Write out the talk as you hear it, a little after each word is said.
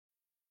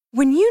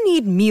When you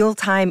need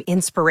mealtime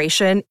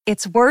inspiration,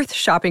 it's worth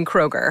shopping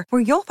Kroger,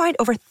 where you'll find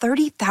over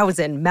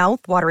 30,000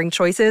 mouth-watering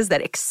choices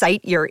that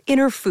excite your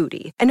inner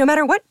foodie. And no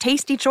matter what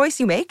tasty choice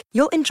you make,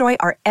 you'll enjoy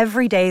our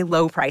everyday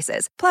low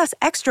prices, plus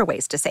extra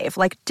ways to save,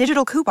 like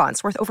digital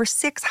coupons worth over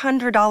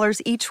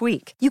 $600 each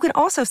week. You can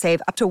also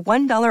save up to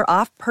 $1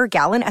 off per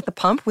gallon at the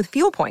pump with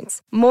fuel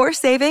points. More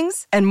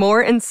savings and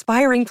more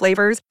inspiring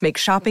flavors make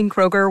shopping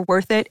Kroger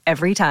worth it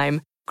every time.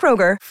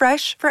 Kroger,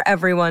 fresh for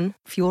everyone.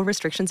 Fuel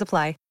restrictions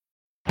apply.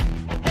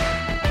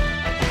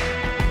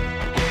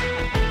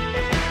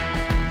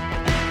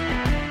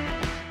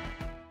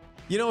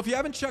 You know, if you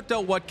haven't checked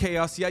out What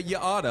Chaos yet, you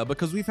oughta,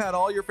 because we've had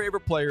all your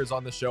favorite players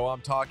on the show.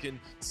 I'm talking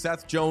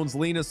Seth Jones,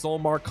 Lena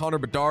Solmar, Connor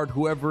Bedard,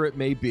 whoever it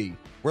may be.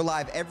 We're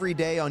live every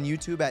day on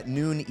YouTube at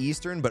noon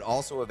Eastern, but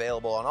also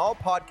available on all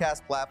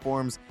podcast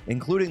platforms,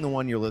 including the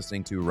one you're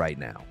listening to right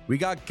now. We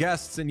got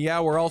guests, and yeah,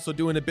 we're also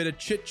doing a bit of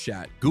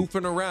chit-chat,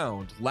 goofing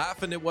around,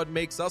 laughing at what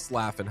makes us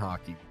laugh in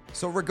hockey.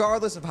 So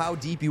regardless of how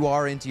deep you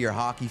are into your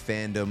hockey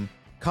fandom,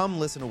 come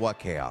listen to What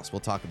Chaos. We'll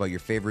talk about your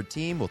favorite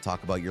team, we'll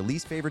talk about your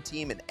least favorite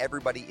team, and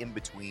everybody in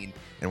between,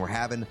 and we're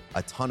having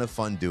a ton of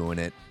fun doing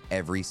it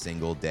every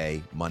single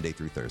day, Monday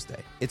through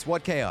Thursday. It's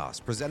What Chaos,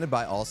 presented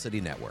by All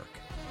City Network.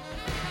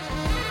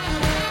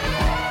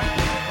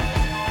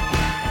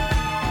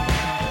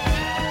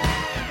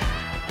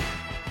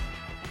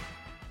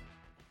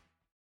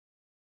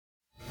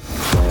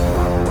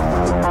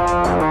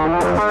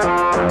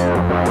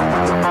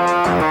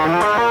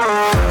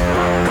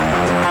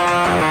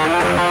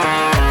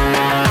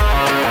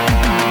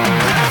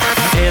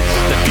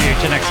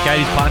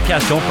 Coyotes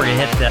podcast. Don't forget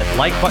to hit that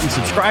like button,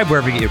 subscribe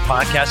wherever you get your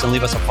podcast, and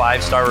leave us a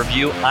 5-star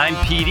review. I'm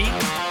Petey,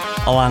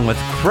 along with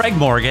Craig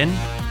Morgan.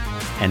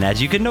 And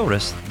as you can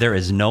notice, there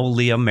is no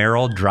Leah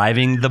Merrill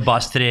driving the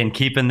bus today and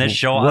keeping this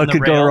show on the rails. What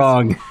could go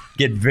wrong?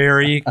 Get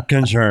very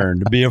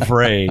concerned. Be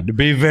afraid.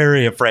 Be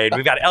very afraid.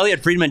 We've got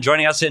Elliotte Friedman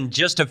joining us in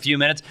just a few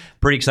minutes.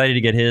 Pretty excited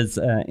to get his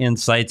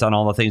insights on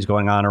all the things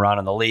going on around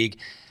in the league.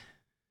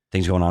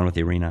 Things going on with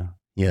the arena.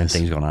 Yes. And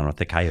things going on with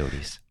the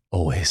Coyotes.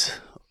 Always.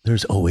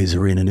 There's always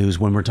arena news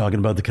when we're talking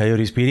about the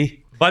Coyotes,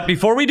 Petey. But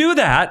before we do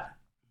that,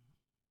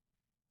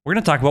 we're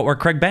going to talk about where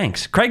Craig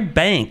banks. Craig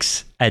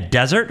banks at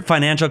Desert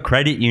Financial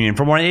Credit Union.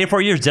 For more than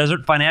 84 years,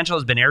 Desert Financial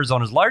has been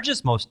Arizona's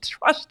largest, most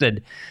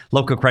trusted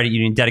local credit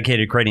union,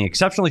 dedicated to creating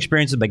exceptional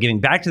experiences by giving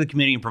back to the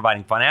community and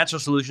providing financial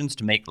solutions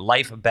to make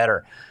life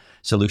better.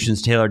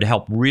 Solutions tailored to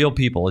help real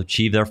people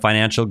achieve their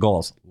financial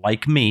goals.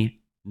 Like me,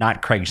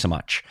 not Craig so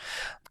much.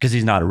 Because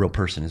he's not a real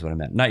person is what I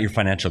meant. Not your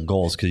financial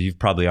goals, because you've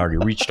probably already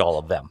reached all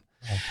of them.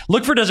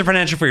 Look for Desert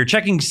Financial for your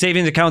checking,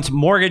 savings accounts,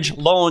 mortgage,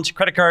 loans,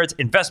 credit cards,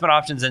 investment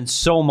options, and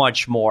so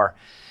much more.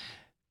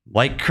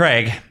 Like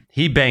Craig,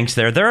 he banks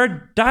there. There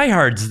are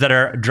diehards that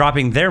are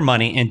dropping their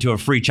money into a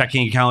free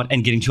checking account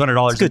and getting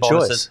 $200 in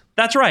bonuses. Choice.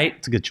 That's right.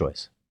 It's a good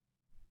choice.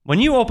 When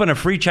you open a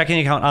free checking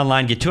account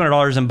online, get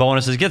 $200 in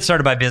bonuses. Get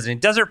started by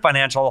visiting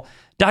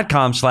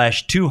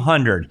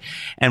desertfinancial.com/200.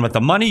 And with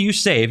the money you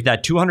save,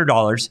 that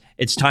 $200,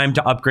 it's time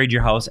to upgrade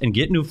your house and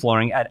get new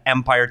flooring at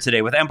Empire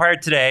Today. With Empire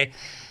Today,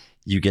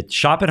 you get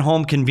shop at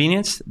home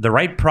convenience, the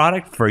right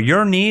product for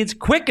your needs,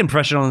 quick and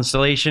professional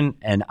installation,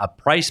 and a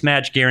price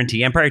match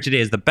guarantee. Empire Today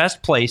is the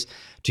best place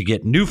to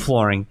get new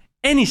flooring,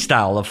 any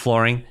style of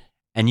flooring,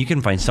 and you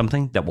can find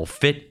something that will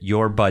fit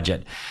your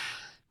budget.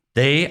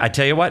 I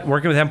tell you what,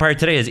 working with Empire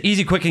Today is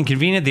easy, quick, and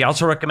convenient. They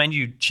also recommend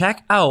you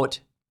check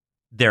out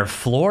their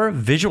floor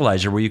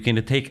visualizer, where you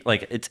can take,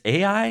 like, it's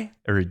AI,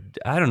 or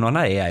I don't know,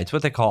 not AI, it's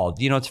what they call,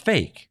 it's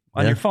fake.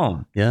 On your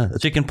phone. Yeah. So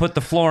you can put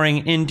the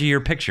flooring into your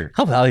picture.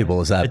 How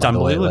valuable is that? It's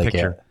unbelievable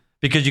picture.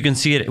 Because you can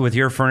see it with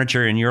your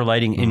furniture and your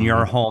lighting in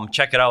your home.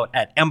 Check it out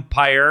at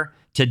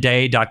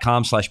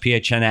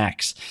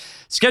empiretoday.com/PHNX.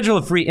 Schedule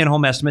a free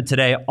in-home estimate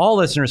today. All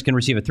listeners can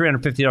receive a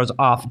 $350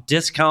 off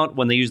discount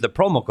when they use the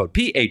promo code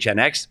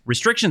PHNX.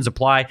 Restrictions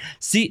apply.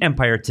 See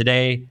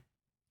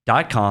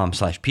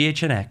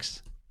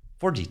empiretoday.com/PHNX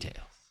for details.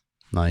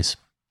 Nice.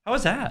 How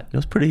was that? It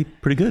was pretty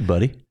good,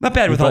 buddy. Not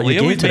bad with all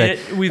Leah. We've made it.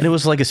 And it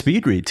was like a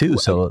speed read too.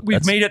 So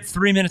we've made it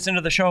 3 minutes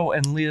into the show,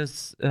 and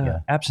Leah's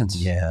absence.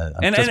 Yeah,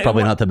 that's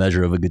probably not the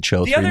measure of a good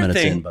show. 3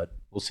 minutes in, but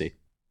we'll see.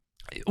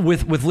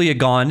 With Leah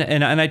gone,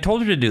 and I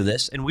told her to do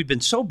this, and we've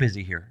been so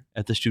busy here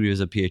at the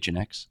studios of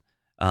PHNX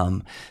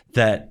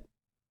that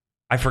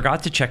I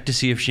forgot to check to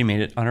see if she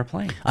made it on her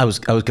plane. I was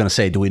going to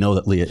say, do we know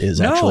that Leah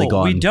is actually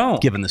gone? We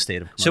don't. Given the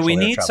state of so we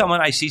need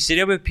someone. I see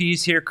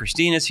CWP's here,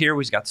 Christina's here.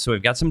 We've got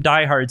some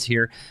diehards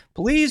here.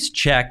 Please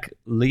check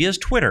Leah's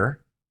Twitter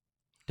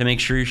to make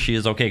sure she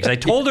is okay. Because I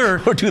told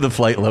her, or do the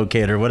flight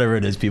locator, whatever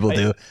it is people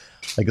do.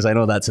 Because I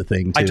know that's a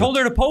thing too. I told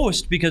her to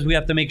post because we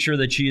have to make sure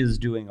that she is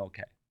doing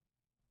okay.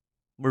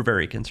 We're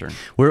very concerned.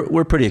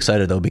 We're pretty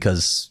excited though,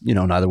 because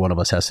neither one of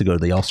us has to go to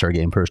the All-Star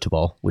game first of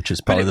all, which is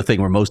probably the thing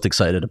we're most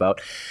excited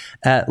about.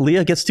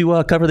 Leah gets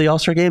to cover the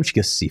All-Star game. She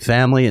gets to see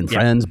family and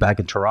friends back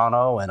in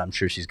Toronto, and I'm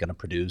sure she's going to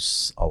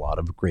produce a lot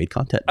of great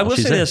content. I will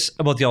say this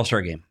about the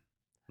All-Star game.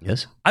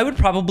 Yes, I would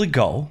probably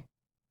go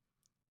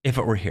if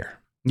it were here.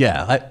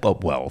 Yeah.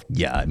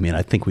 I mean,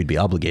 I think we'd be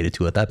obligated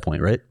to at that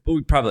point, right? But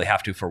we probably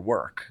have to for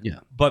work. Yeah.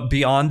 But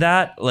beyond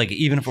that, like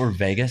even if we're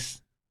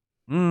Vegas,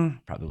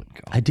 probably wouldn't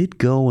go. I did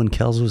go when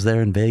Kels was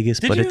there in Vegas,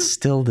 but it's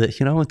still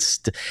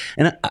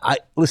and I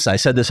listen, I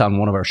said this on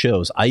one of our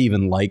shows. I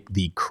even like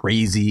the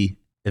crazy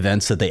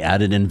events that they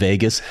added in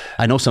Vegas.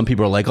 I know some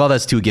people are like, oh,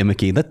 that's too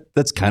gimmicky.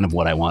 That's kind of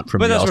what I want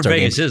from the All-Star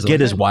game. Get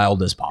as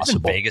wild as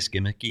possible. Isn't Vegas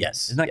gimmicky?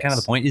 Yes. Isn't that kind of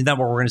the point? Isn't that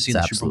what we're going to see in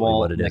the Super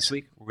Bowl next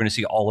week? We're going to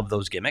see all of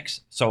those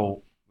gimmicks.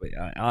 So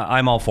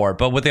I'm all for it.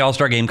 But with the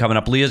All-Star game coming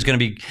up, Leah's going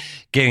to be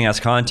giving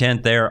us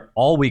content there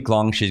all week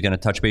long. She's going to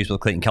touch base with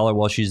Clayton Keller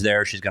while she's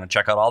there. She's going to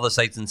check out all the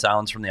sights and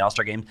sounds from the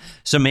All-Star game.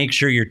 So make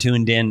sure you're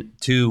tuned in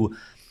to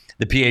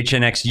the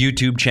PHNX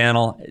YouTube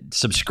channel.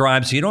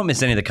 Subscribe so you don't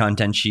miss any of the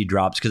content she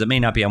drops, because it may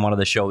not be on one of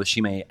the shows.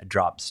 She may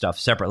drop stuff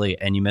separately,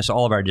 and you miss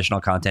all of our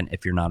additional content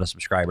if you're not a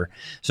subscriber.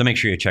 So make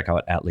sure you check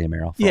out @Leah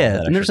Merrill.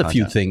 Yeah, and there's a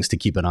few things to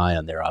keep an eye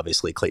on there.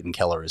 Obviously, Clayton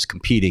Keller is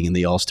competing in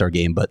the All-Star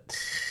game, but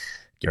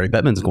Gary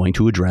Bettman's going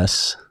to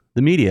address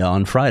the media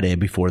on Friday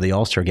before the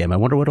All-Star game. I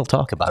wonder what he'll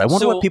talk about. I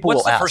wonder what people will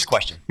ask. What's the first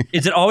question?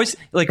 Is it always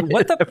like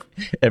what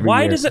the?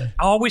 Why does it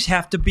always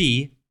have to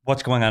be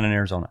what's going on in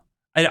Arizona?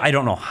 I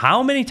don't know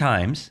how many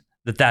times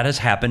that has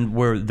happened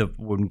where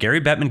when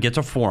Gary Bettman gets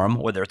a forum,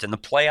 whether it's in the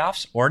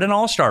playoffs or at an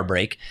All-Star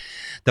break,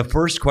 the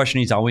first question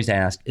he's always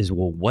asked is,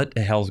 well, what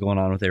the hell's going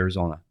on with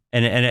Arizona?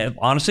 And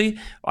honestly,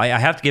 I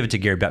have to give it to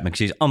Gary Bettman because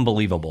he's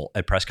unbelievable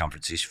at press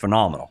conferences. He's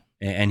phenomenal.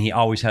 And he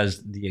always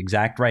has the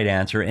exact right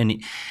answer.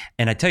 And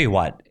I tell you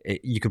what,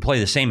 you could play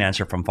the same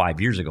answer from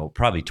 5 years ago,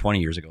 probably 20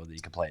 years ago, that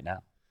you can play it now.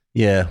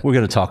 Yeah, we're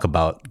going to talk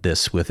about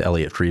this with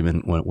Elliotte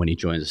Friedman when he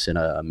joins us in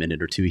a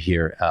minute or two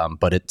here.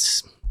 But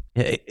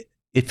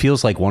it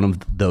feels like one of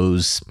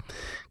those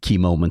key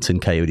moments in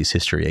Coyotes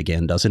history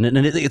again, doesn't it?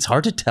 And it's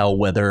hard to tell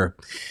whether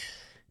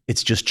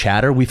it's just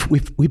chatter.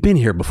 We've been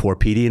here before,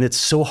 Petey, and it's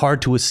so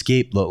hard to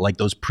escape like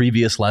those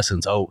previous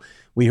lessons. Oh,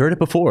 we heard it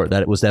before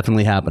that it was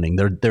definitely happening.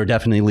 They're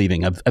definitely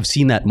leaving. I've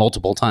seen that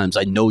multiple times.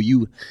 I know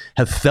you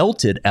have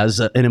felt it as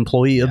an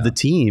employee of the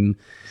team.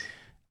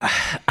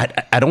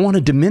 I don't want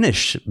to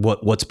diminish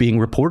what's being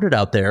reported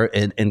out there,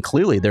 and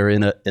clearly they're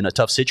in a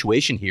tough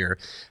situation here.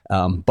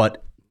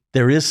 But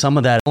there is some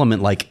of that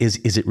element, like,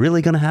 is it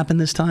really going to happen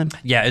this time?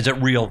 Yeah, is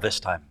it real this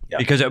time? Yeah.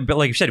 Because,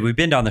 like you said, we've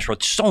been down this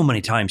road so many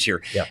times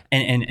here. Yeah.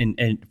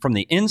 And from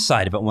the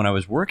inside of it, when I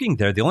was working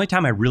there, the only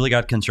time I really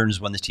got concerned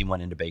is when this team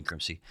went into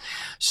bankruptcy.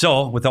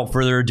 So without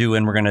further ado,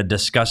 and we're going to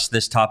discuss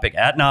this topic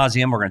ad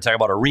nauseum. We're going to talk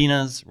about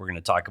arenas. We're going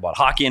to talk about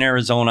hockey in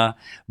Arizona.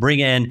 Bring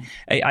in,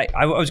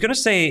 I was going to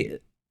say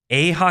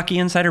a hockey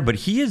insider, but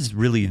he is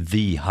really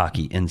the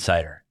hockey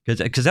insider.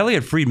 Because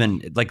Elliotte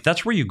Friedman, like,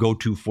 that's where you go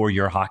to for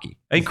your hockey.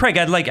 I mean, Craig,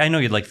 I know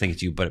you'd like to think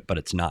it's you, but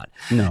it's not.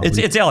 No,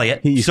 it's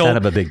Elliotte. He's kind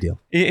of a big deal.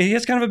 He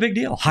is kind of a big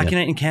deal. Hockey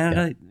Night in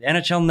Canada,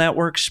 NHL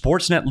Network,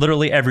 Sportsnet,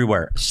 literally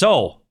everywhere.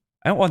 So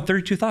I want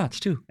 32 Thoughts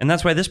too, and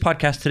that's why this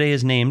podcast today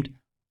is named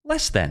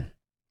Less Than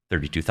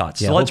 32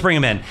 Thoughts. So let's bring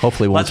him in.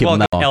 Hopefully, let's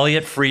welcome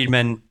Elliotte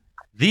Friedman,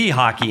 the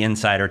hockey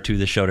insider, to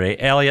the show today.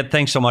 Elliotte,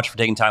 thanks so much for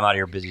taking time out of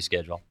your busy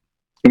schedule.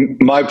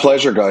 My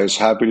pleasure, guys.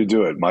 Happy to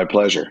do it. My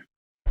pleasure.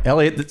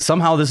 Elliotte,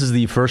 somehow this is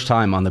the first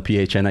time on the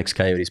PHNX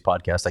Coyotes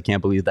podcast. I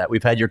can't believe that.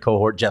 We've had your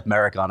cohort, Jeff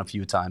Merrick, on a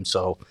few times.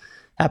 So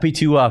happy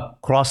to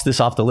cross this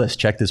off the list.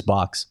 Check this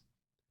box.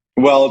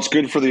 Well, it's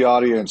good for the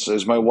audience.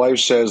 As my wife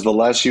says, the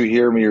less you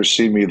hear me or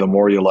see me, the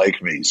more you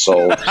like me.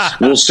 So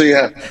we'll see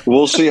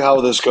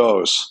how this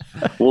goes.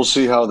 We'll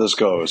see how this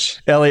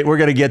goes. Elliotte, we're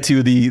going to get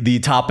to the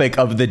topic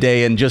of the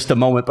day in just a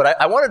moment.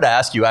 But I wanted to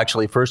ask you,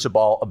 actually, first of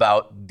all,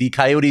 about the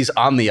Coyotes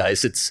on the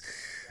ice. It's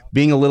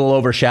being a little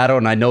overshadowed,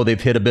 and I know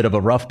they've hit a bit of a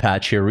rough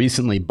patch here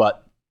recently,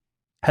 but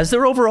has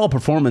their overall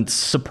performance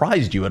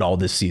surprised you at all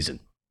this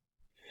season?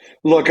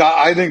 Look,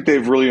 I think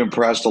they've really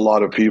impressed a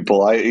lot of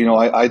people.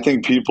 I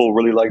think people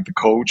really like the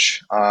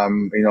coach.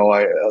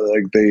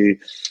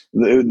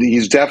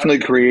 He's definitely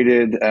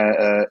created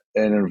an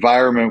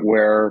environment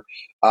where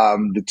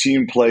the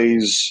team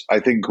plays, I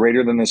think,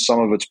 greater than the sum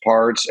of its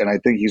parts. And I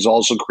think he's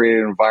also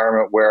created an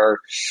environment where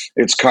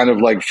it's kind of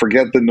like,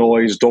 forget the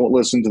noise, don't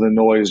listen to the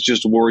noise,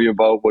 just worry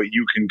about what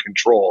you can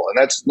control.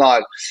 And that's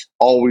not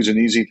always an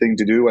easy thing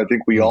to do. I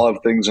think we all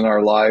have things in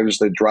our lives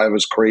that drive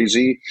us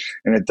crazy,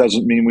 and it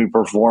doesn't mean we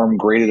perform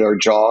great at our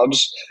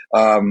jobs.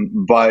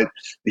 But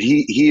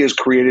he has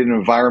created an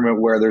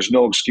environment where there's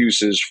no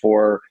excuses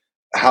for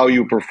how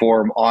you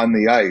perform on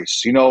the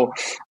ice.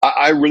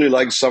 I really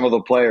like some of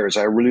the players.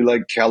 I really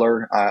like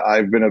Keller.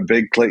 I've been a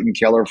big Clayton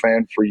Keller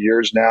fan for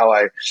years now.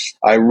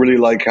 I really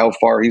like how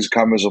far he's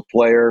come as a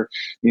player.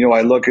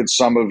 I look at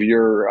some of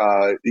your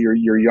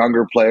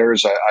younger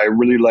players. I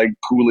really like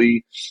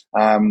Cooley.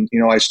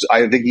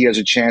 I think he has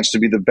a chance to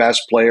be the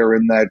best player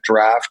in that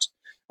draft.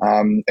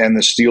 And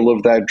the steal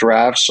of that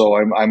draft. So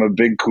I'm a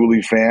big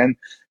Cooley fan.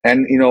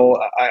 And,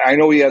 I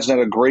know he hasn't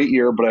had a great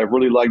year, but I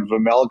really like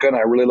Vejmelka and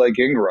I really like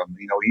Ingram.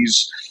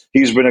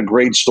 He's been a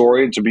great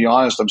story. And to be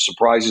honest, I'm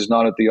surprised he's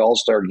not at the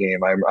All-Star game.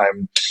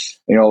 I'm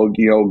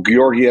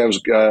Georgiev's,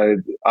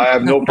 I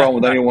have no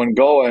problem with anyone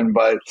going,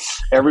 but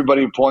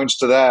everybody points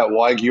to that.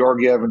 Why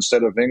Georgiev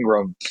instead of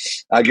Ingram?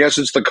 I guess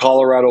it's the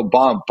Colorado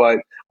bump, but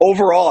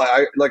overall,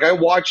 I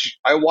watch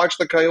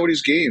the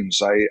Coyotes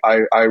games.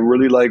 I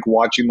really like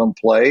watching them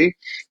play,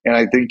 and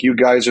I think you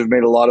guys have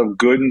made a lot of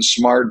good and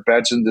smart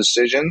bets and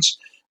decisions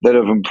that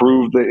have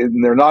improved.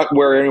 And they're not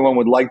where anyone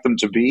would like them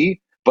to be,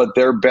 but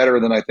they're better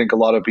than I think a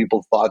lot of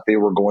people thought they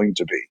were going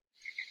to be.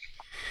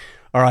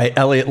 All right,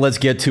 Elliotte, let's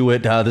get to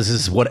it. This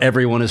is what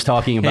everyone is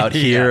talking about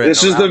here.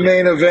 This is the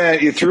main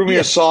event. You threw me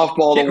a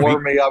softball to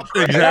warm me up.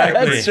 Exactly.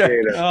 I appreciate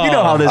it. You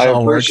know how this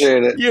all works. I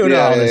appreciate it. You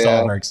know how this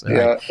all works.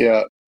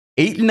 Yeah.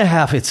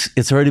 8.5.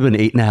 It's already been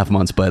 8.5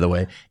 months, by the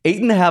way.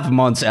 8.5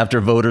 months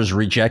after voters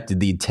rejected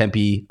the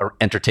Tempe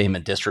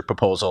Entertainment District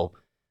proposal,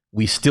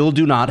 we still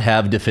do not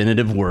have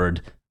definitive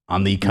word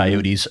on the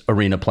Coyotes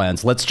arena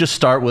plans. Let's just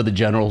start with a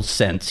general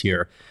sense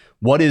here.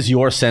 What is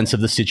your sense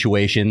of the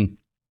situation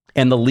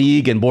and the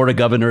league and board of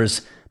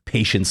governors'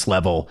 patience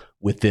level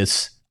with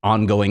this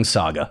ongoing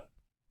saga?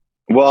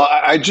 Well,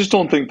 I just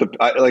don't think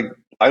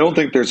I don't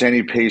think there's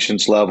any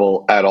patience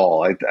level at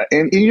all.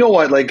 And you know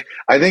what?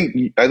 I think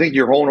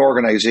your own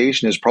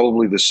organization is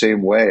probably the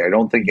same way. I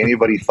don't think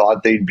anybody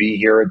thought they'd be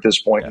here at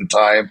this point in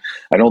time.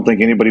 I don't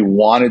think anybody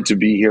wanted to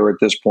be here at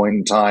this point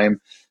in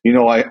time.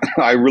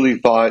 I really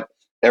thought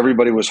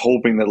everybody was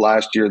hoping that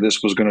last year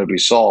this was going to be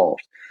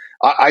solved.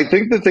 I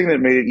think the thing that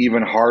made it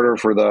even harder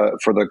for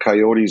the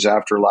Coyotes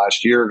after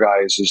last year,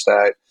 guys, is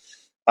that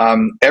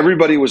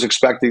everybody was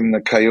expecting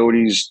the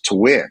Coyotes to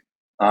win.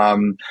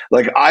 I'm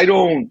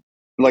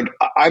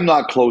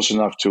not close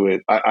enough to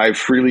it. I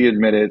freely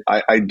admit it.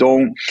 I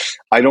don't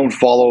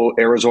follow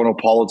Arizona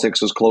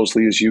politics as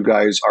closely as you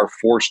guys are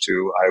forced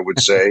to, I would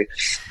say.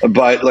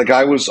 But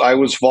I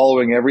was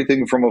following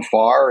everything from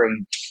afar,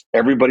 and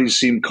everybody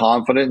seemed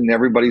confident and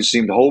everybody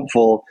seemed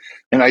hopeful.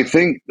 And I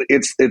think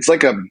it's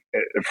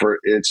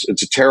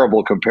a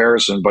terrible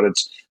comparison, but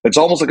it's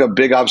almost like a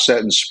big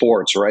upset in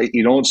sports, right?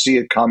 You don't see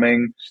it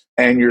coming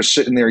and you're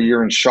sitting there,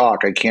 you're in shock.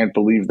 I can't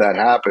believe that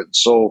happened.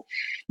 So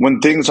when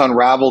things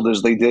unraveled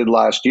as they did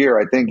last year,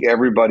 I think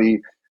everybody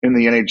in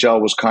the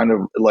NHL was kind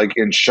of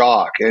in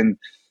shock. And,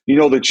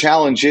 the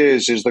challenge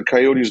is the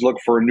Coyotes look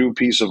for a new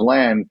piece of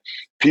land.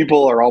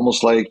 People are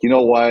almost like, you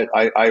know what?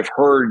 I've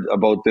heard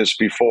about this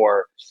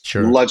before.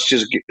 Sure. Let's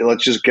just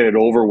get it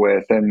over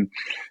with. And,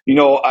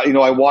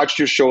 I watched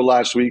your show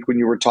last week when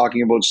you were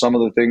talking about some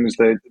of the things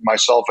that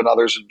myself and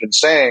others have been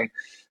saying.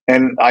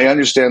 And I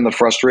understand the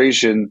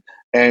frustration.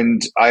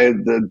 And I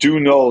do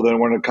know that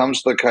when it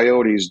comes to the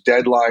Coyotes,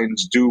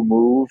 deadlines do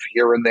move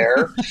here and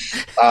there.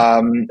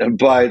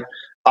 But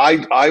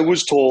I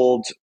was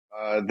told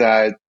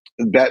that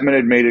Bettman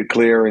had made it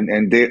clear,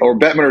 or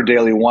Bettman or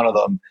Daly, one of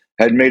them,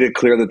 had made it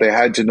clear that they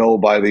had to know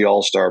by the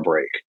All-Star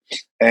break.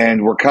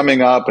 And we're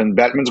coming up, and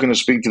Bettman's going to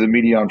speak to the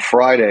media on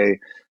Friday.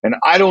 And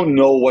I don't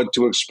know what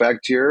to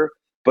expect here,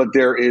 but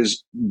there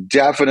is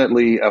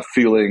definitely a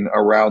feeling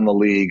around the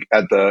league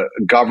at the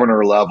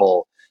governor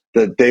level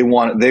that they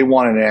want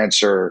an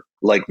answer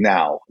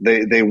now.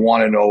 They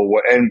want to know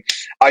what, and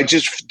I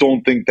just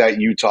don't think that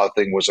Utah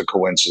thing was a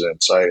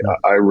coincidence.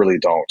 I really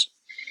don't.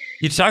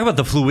 You talk about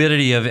the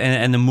fluidity of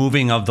and the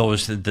moving of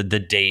those the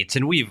dates,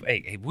 and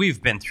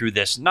we've been through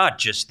this not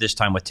just this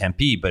time with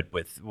Tempe, but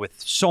with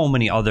so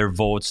many other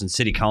votes and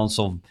city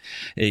council,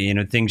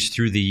 things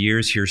through the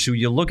years here. So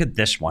you look at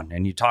this one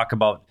and you talk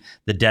about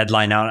the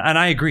deadline now, and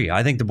I agree.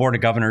 I think the board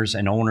of governors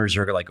and owners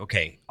are like,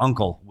 okay,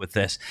 uncle with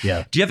this.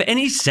 Yeah. Do you have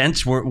any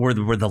sense where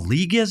the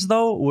league is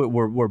though?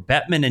 Where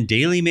Bettman and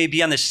Daly may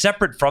be on this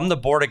separate from the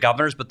board of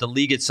governors, but the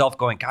league itself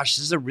going, gosh,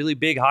 this is a really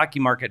big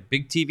hockey market,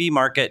 big TV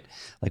market.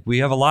 We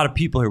have a lot of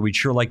people here we'd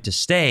sure like to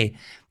stay.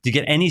 Do you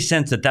get any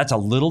sense that that's a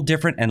little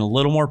different and a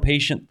little more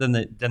patient than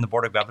the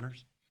board of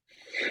governors?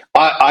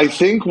 I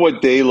think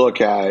what they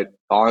look at,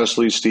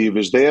 honestly, Steve,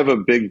 is they have a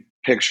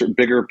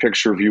bigger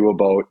picture view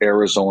about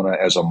Arizona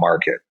as a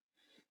market.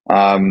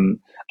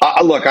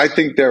 Look, I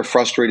think they're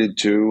frustrated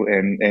too,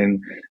 and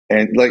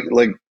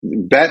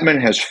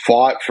Bettman has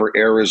fought for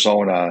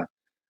Arizona.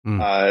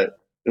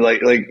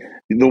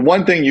 The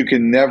one thing you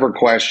can never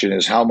question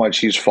is how much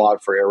he's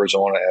fought for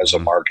Arizona as a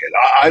market.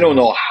 I don't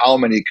know how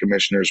many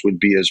commissioners would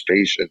be as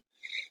patient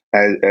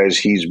as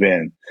he's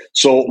been.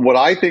 So what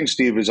I think,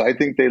 Steve, is I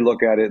think they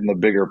look at it in the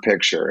bigger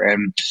picture.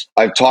 And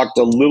I've talked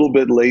a little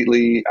bit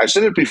lately. I've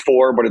said it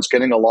before, but it's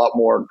getting a lot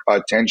more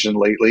attention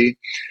lately.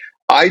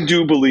 I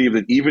do believe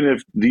that even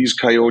if these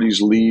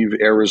Coyotes leave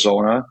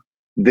Arizona,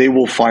 they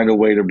will find a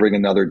way to bring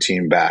another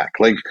team back.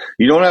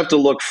 You don't have to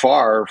look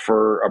far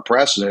for a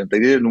precedent. They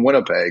did it in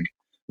Winnipeg.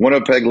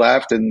 Winnipeg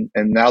left, and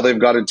now they've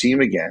got a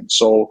team again.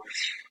 So,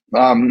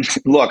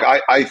 look,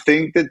 I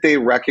think that they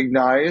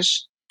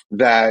recognize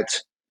that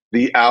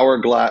the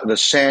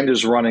sand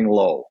is running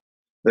low.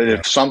 That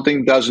if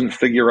something doesn't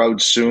figure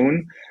out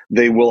soon,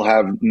 they will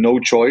have no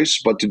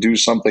choice but to do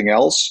something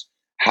else.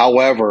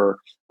 However,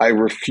 I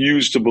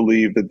refuse to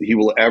believe that he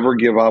will ever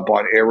give up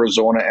on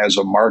Arizona as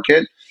a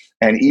market.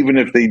 And even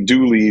if they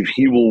do leave,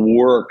 he will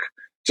work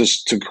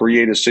to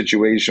create a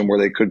situation where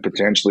they could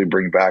potentially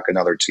bring back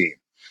another team.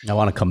 I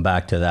want to come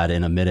back to that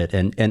in a minute.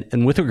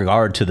 And with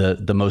regard to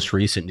the most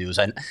recent news,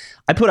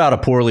 I put out a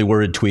poorly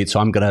worded tweet,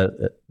 so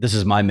this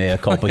is my mea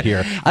culpa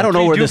here. I don't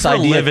know where this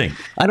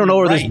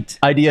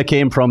idea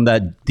came from,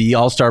 that the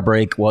All-Star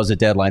break was a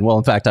deadline. Well,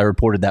 in fact, I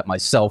reported that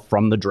myself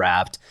from the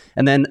draft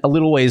and then a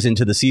little ways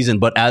into the season.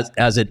 But as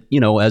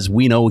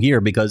we know here,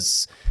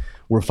 because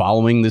we're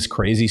following this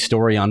crazy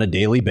story on a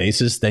daily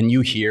basis, then you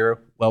hear,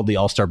 well, the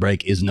All-Star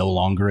break is no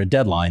longer a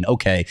deadline.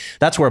 Okay,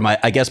 that's where my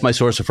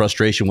source of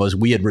frustration was.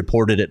 We had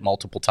reported it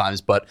multiple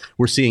times, but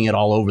we're seeing it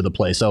all over the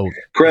place. Oh,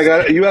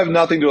 Craig, you have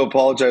nothing to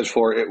apologize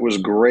for. It was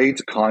great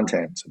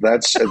content.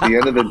 That's at the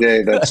end of the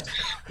day.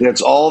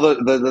 That's all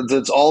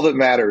that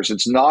matters.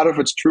 It's not if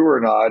it's true or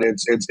not.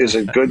 It's is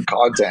it good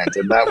content,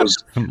 and that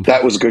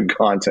was good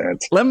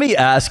content. Let me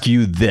ask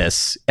you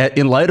this: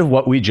 in light of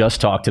what we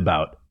just talked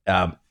about,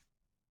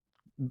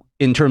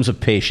 in terms of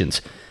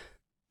patience,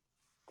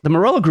 the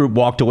Morello Group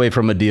walked away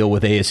from a deal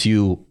with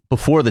ASU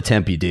before the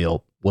Tempe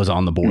deal was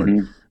on the board.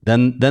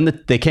 Mm-hmm.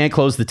 Then they can't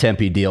close the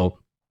Tempe deal.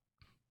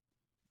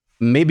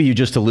 Maybe you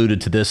just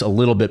alluded to this a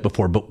little bit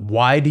before, but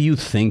why do you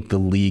think the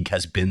league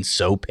has been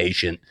so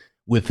patient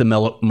with the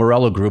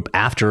Morello Group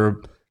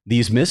after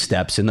these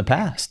missteps in the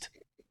past?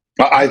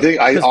 I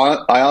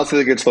honestly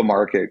think it's the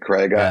market,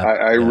 Craig. Yeah,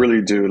 I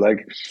really do.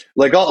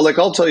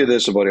 I'll tell you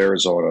this about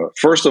Arizona.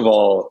 First of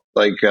all,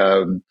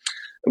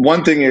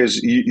 one thing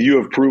is you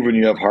have proven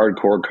you have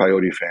hardcore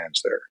Coyote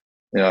fans there.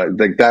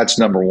 That's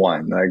number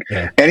one.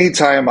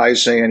 Anytime I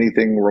say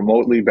anything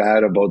remotely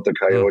bad about the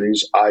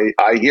Coyotes, I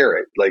hear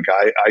it.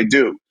 I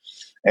do.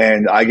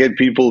 And I get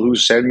people who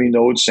send me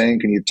notes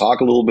saying, can you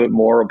talk a little bit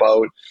more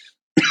about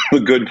the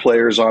good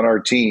players on our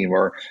team?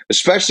 Or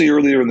especially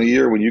earlier in the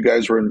year when you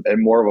guys were in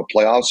more of a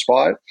playoff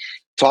spot,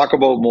 talk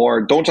about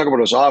more. Don't talk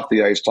about us off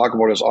the ice, talk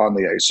about us on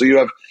the ice. So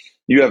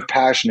you have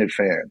passionate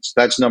fans.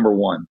 That's number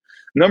one.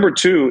 Number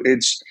two,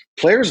 it's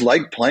players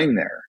like playing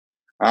there.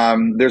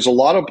 There's a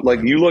lot of,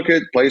 you look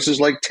at places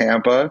like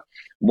Tampa.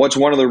 What's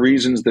one of the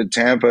reasons that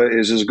Tampa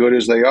is as good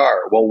as they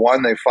are? Well,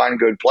 one, they find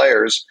good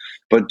players,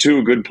 but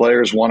two, good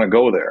players want to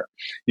go there.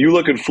 You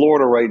look at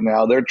Florida right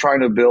now, they're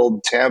trying to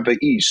build Tampa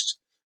East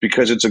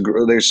because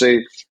they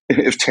say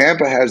if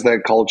Tampa has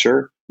that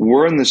culture,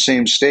 we're in the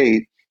same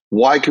state,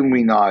 why can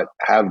we not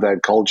have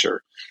that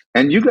culture?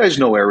 And you guys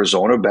know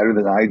Arizona better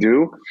than I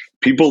do.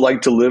 People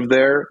like to live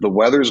there. The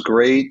weather's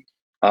great.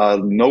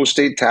 No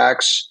state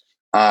tax.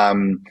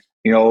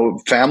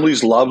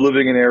 Families love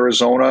living in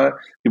Arizona.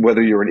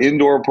 Whether you're an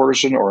indoor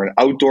person or an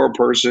outdoor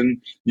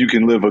person, you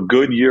can live a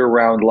good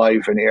year-round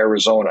life in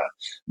Arizona.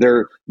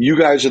 You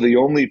guys are the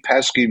only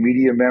pesky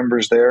media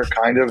members there,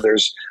 kind of.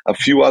 There's a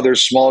few other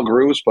small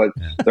groups, but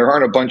there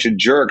aren't a bunch of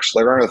jerks.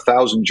 There aren't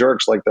 1,000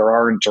 jerks like there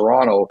are in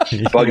Toronto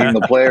bugging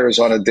the players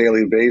on a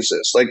daily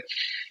basis.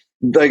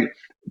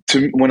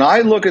 When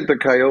I look at the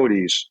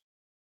Coyotes,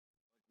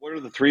 what are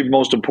the three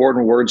most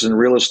important words in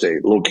real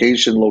estate?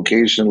 Location,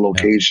 location,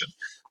 location.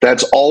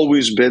 That's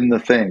always been the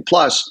thing.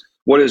 Plus,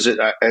 what is it?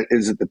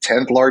 Is it the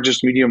 10th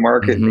largest media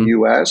market in the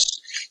U.S.?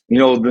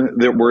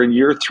 We're in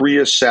year 3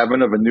 of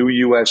 7 of a new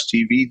U.S.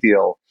 TV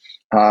deal.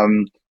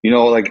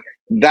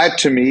 That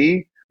to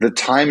me, the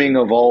timing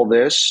of all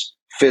this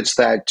fits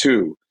that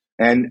too.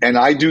 And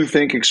I do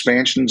think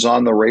expansion's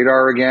on the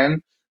radar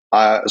again.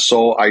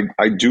 So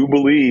I do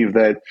believe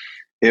that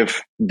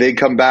if they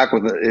come back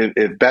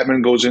if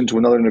Bettman goes into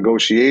another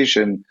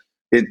negotiation,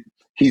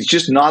 he's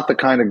just not the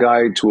kind of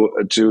guy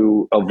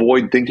to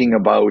avoid thinking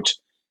about,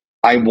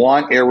 I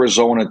want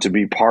Arizona to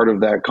be part of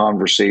that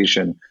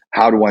conversation.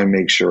 How do I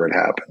make sure it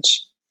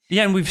happens?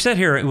 Yeah, and we've talked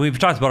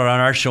about it on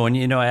our show,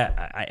 and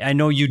I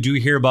know you do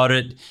hear about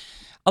it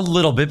a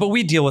little bit, but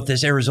we deal with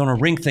this Arizona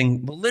rink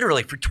thing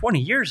literally for 20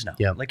 years now.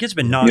 Yeah. It's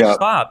been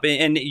nonstop. Yeah.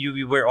 And it's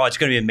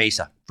going to be in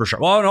Mesa for sure.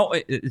 Well, no,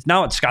 it's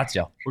now at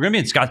Scottsdale. We're going to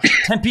be in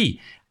Scottsdale.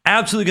 Tempe.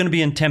 Absolutely going to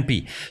be in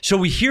Tempe. So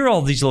we hear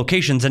all these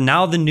locations, and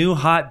now the new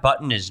hot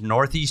button is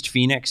Northeast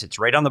Phoenix. It's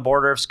right on the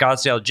border of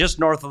Scottsdale, just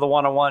north of the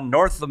 101,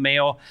 north of the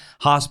Mayo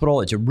Hospital.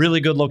 It's a really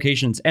good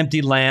location. It's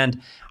empty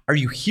land. Are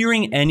you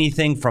hearing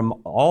anything from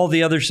all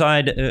the other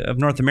side of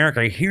North America?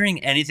 Are you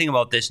hearing anything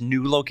about this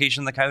new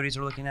location the Coyotes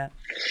are looking at?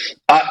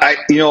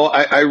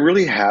 I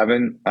really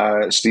haven't,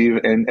 Steve.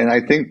 And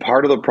I think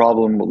part of the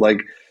problem,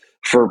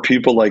 for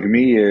people like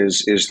me,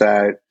 is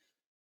that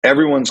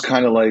everyone's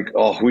kind of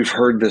we've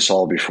heard this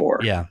all before.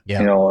 Yeah.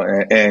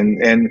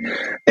 And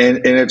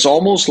it's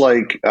almost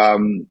like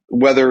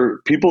whether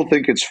people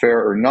think it's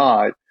fair or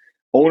not,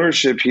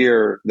 ownership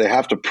here, they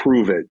have to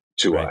prove it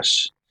to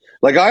us.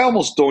 I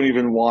almost don't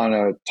even want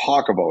to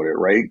talk about it,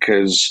 right?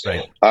 Because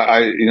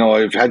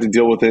I've had to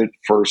deal with it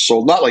for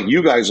not like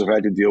you guys have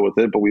had to deal with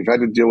it, but we've had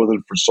to deal with it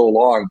for so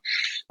long.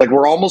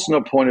 We're almost in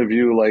a point of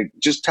view,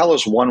 just tell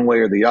us one way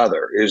or the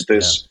other. Is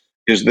this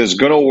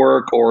going to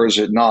work or is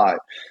it not?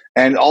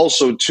 And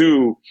also,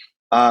 too,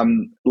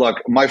 look,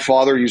 my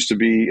father used to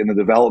be in the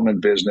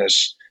development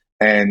business,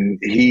 and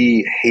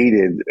he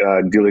hated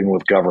dealing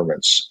with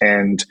governments.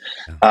 And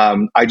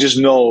I just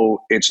know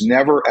it's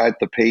never at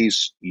the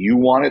pace you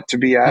want it to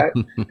be at.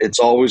 It's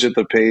always at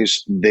the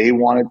pace they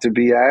want it to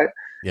be at.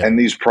 Yeah. And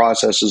these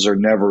processes are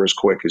never as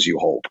quick as you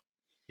hope.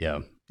 Yeah.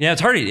 Yeah,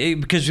 it's hard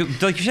because,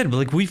 like you said,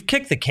 like we've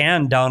kicked the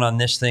can down on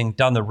this thing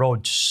down the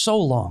road so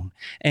long,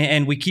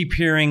 and we keep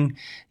hearing,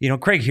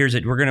 Craig hears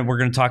it. We're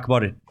gonna talk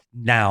about it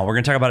now. We're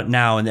gonna talk about it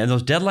now, and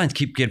those deadlines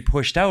keep getting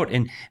pushed out.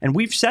 And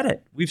we've said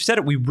it.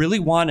 We really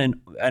want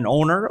an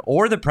owner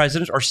or the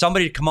president or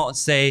somebody to come out and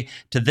say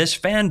to this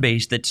fan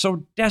base that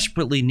so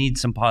desperately needs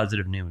some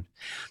positive news.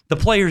 The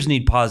players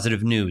need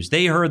positive news.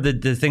 They heard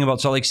the thing about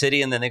Salt Lake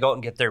City, and then they go out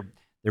and get their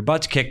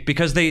butts kicked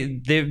because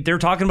they're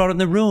talking about it in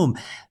the room.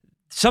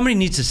 Somebody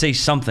needs to say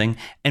something,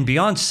 and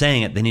beyond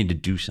saying it, they need to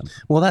do something.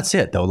 Well, that's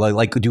it, though.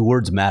 Like do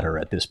words matter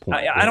at this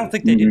point? I don't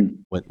think they do.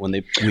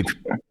 When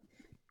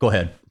go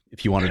ahead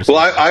if you wanted to say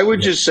Well, something. I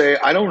would just say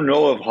I don't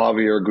know if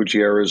Javier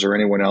Gutierrez or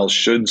anyone else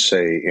should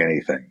say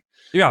anything.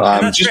 Yeah,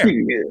 and that's fair.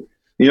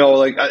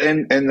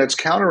 And that's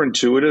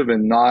counterintuitive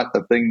and not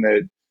a thing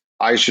that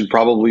I should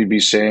probably be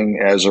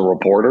saying as a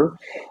reporter.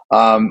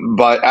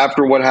 But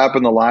after what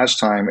happened the last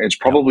time, it's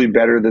probably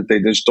better that they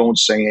just don't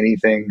say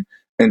anything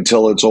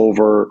until it's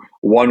over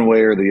one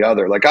way or the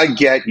other. Like, I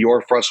get your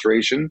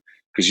frustration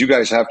because you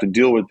guys have to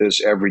deal with this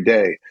every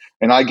day.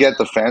 And I get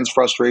the fans'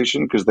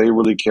 frustration because they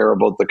really care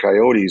about the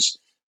Coyotes.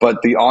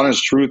 But the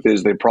honest truth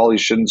is they probably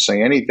shouldn't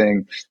say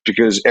anything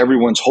because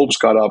everyone's hopes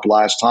got up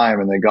last time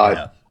and they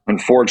got,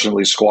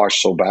 unfortunately,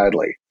 squashed so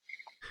badly.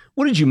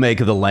 What did you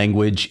make of the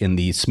language in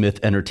the Smith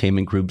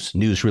Entertainment Group's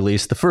news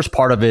release? The first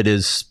part of it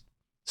is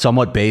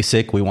somewhat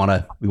basic. We want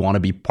to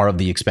be part of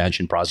the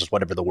expansion process,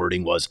 whatever the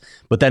wording was.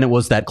 But then it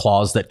was that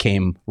clause that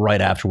came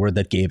right afterward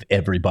that gave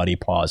everybody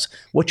pause.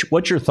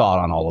 What's your thought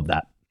on all of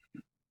that?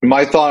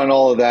 My thought on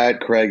all of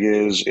that, Craig,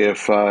 is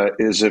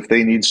if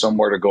they need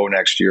somewhere to go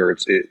next year,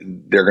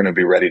 they're going to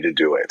be ready to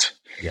do it.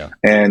 Yeah.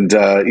 And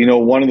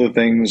one of the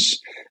things,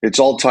 it's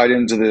all tied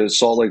into the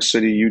Salt Lake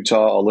City,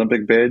 Utah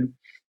Olympic bid,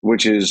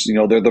 which is,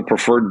 they're the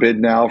preferred bid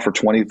now for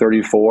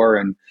 2034.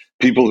 And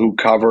people who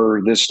cover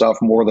this stuff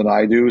more than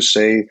I do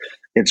say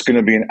it's going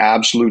to be an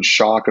absolute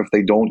shock if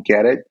they don't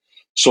get it.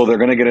 So they're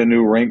going to get a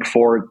new rink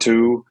for it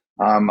too.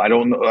 I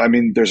don't know. I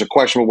mean, there's a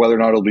question of whether or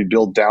not it'll be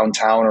built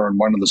downtown or in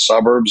one of the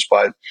suburbs,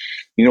 but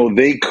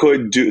they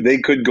could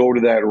go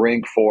to that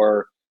rink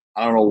for,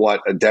 I don't know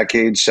what, a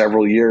decade,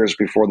 several years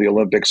before the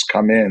Olympics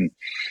come in.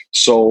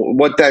 So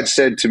what that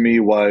said to me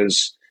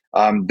was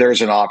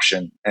there's an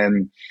option.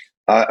 And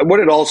what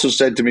it also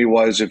said to me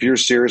was, if you're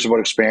serious about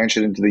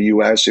expansion into the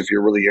U.S., if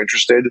you're really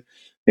interested,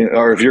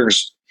 or if you're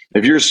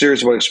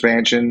serious about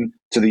expansion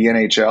to the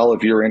NHL,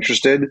 if you're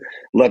interested,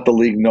 let the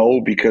league know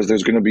because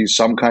there's going to be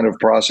some kind of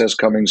process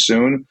coming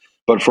soon.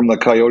 But from the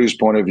Coyotes'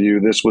 point of view,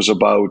 this was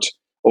about,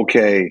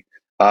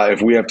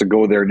 if we have to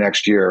go there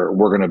next year,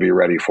 we're going to be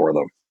ready for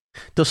them.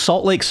 Does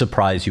Salt Lake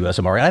surprise you as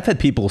a market? I've had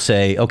people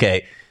say,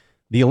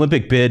 the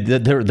Olympic bid,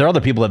 there are other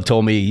people that have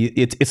told me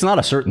it's not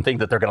a certain thing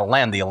that they're going to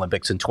land the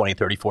Olympics in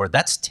 2034.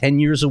 That's 10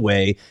 years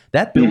away.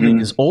 That building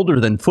is older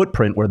than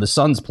Footprint, where the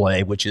Suns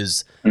play, which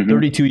is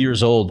 32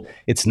 years old.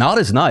 It's not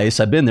as nice.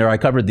 I've been there. I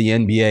covered the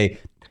NBA.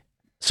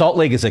 Salt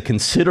Lake is a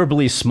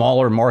considerably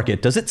smaller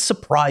market. Does it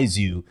surprise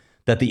you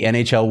that the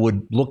NHL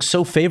would look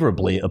so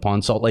favorably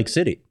upon Salt Lake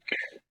City?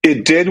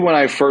 It did when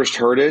I first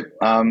heard it.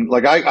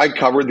 I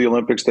covered the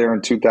Olympics there in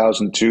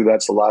 2002.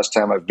 That's the last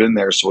time I've been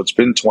there. So it's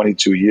been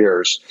 22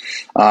 years.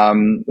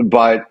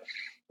 But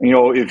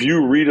if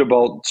you read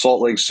about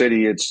Salt Lake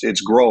City,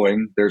 it's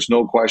growing. There's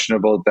no question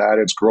about that.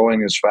 It's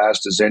growing as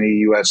fast as any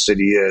U.S.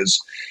 city is.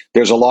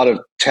 There's a lot of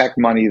tech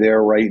money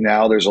there right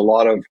now. There's a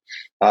lot of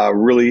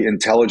really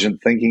intelligent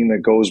thinking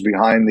that goes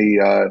behind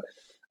the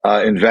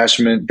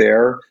investment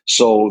there.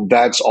 So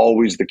that's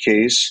always the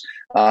case.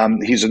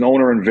 He's an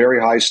owner in very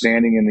high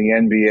standing in the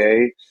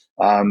NBA.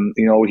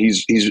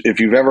 He's if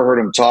you've ever heard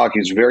him talk,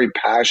 he's very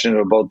passionate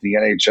about the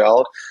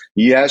NHL.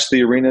 Yes,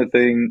 the arena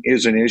thing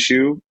is an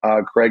issue,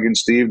 Craig and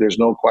Steve. There's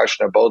no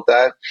question about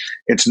that.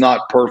 It's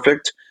not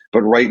perfect,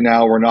 but right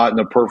now we're not in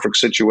a perfect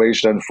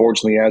situation,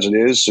 unfortunately, as it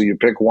is. So you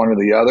pick one or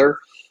the other.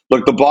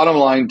 Look, the bottom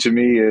line to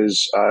me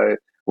is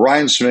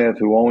Ryan Smith,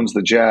 who owns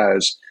the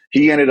Jazz,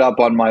 he ended up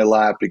on my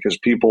lap because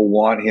people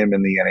want him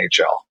in the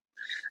NHL.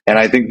 And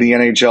I think the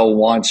NHL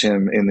wants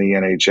him in the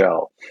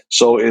NHL.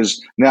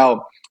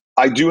 Now,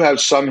 I do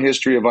have some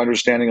history of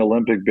understanding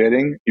Olympic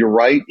bidding. You're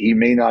right. He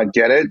may not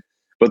get it.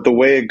 But the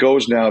way it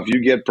goes now, if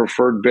you get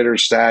preferred bidder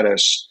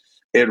status,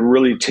 it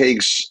really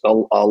takes a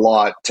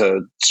lot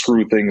to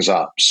screw things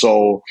up.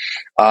 So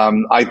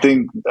I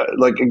think,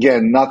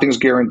 again, nothing's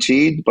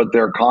guaranteed, but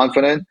they're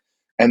confident.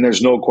 And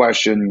there's no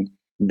question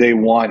they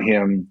want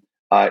him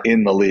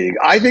in the league.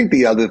 I think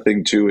the other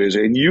thing, too, is,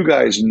 and you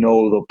guys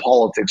know the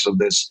politics of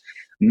this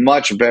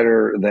much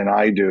better than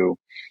I do.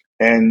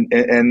 And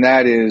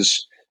that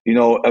is,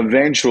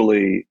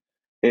 eventually,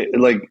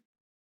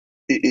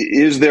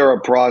 is there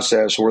a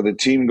process where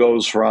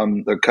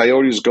the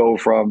Coyotes go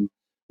from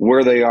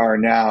where they are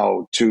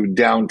now to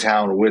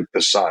downtown with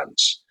the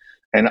Suns?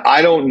 And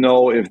I don't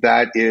know if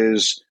that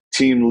is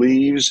team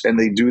leaves and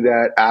they do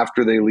that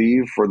after they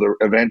leave for the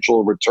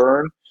eventual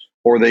return,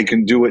 or they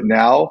can do it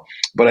now.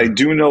 But I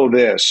do know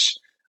this.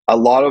 A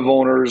lot of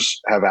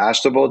owners have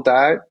asked about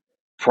that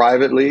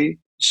privately,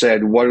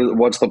 said,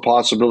 what's the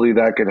possibility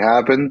that could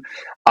happen?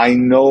 I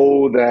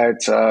know that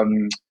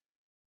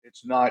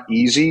it's not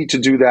easy to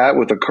do that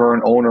with the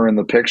current owner in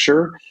the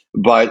picture,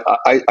 but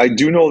I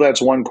do know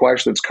that's one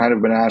question that's kind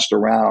of been asked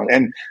around.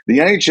 And the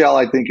NHL,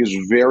 I think, is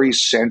very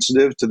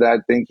sensitive to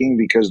that thinking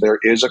because there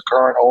is a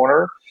current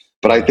owner.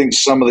 But I think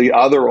some of the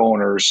other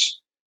owners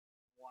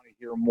want to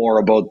hear more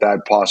about that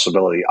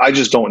possibility. I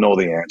just don't know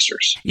the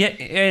answers. Yeah,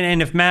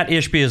 and if Matt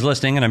Ishbia is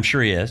listening, and I'm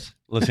sure he is,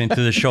 listening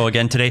to the show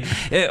again today.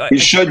 He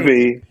should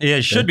be. Yeah,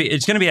 it should be.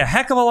 It's going to be a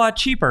heck of a lot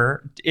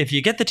cheaper if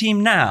you get the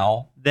team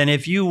now than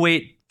if you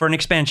wait for an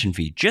expansion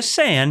fee. Just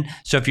saying.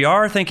 So if you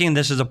are thinking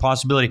this is a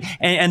possibility,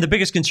 and the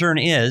biggest concern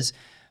is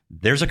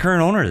there's a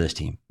current owner of this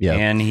team,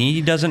 and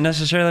he doesn't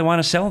necessarily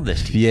want to sell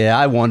this team. Yeah,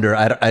 I wonder.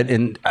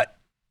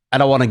 I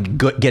don't want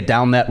to get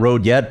down that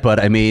road yet, but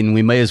I mean,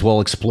 we may as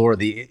well explore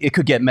it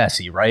could get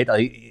messy, right?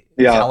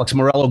 Is Alex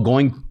Morello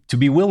going to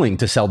be willing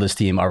to sell this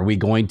team? Are we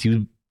going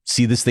to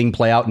see this thing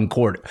play out in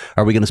court?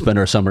 Are we going to spend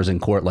our summers in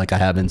court like I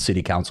have in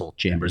city council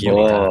chambers?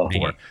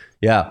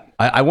 Yeah,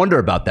 I wonder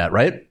about that,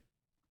 right?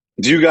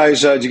 Do you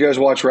guys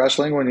watch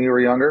wrestling when you were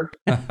younger?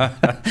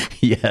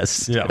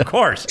 Yes. Yeah, of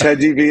course. Ted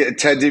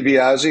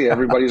DiBiase,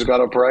 everybody's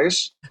got a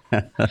price.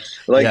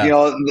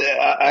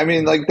 I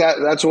mean, like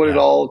that's what it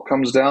all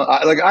comes down.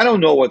 I don't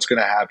know what's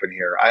going to happen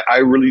here. I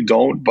really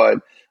don't, but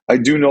I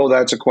do know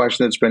that's a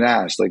question that's been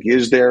asked. Like,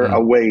 is there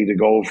a way to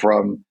go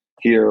from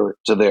here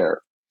to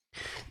there?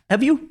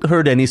 Have you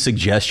heard any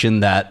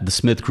suggestion that the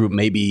Smith Group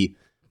may be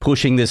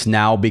pushing this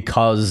now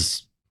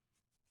because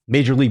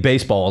Major League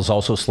Baseball is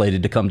also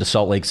slated to come to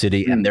Salt Lake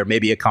City, and there may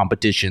be a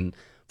competition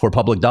for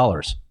public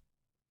dollars?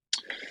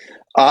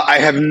 I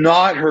have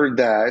not heard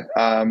that.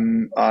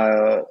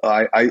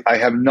 I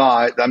have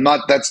not. I'm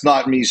not. That's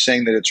not me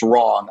saying that it's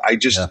wrong. I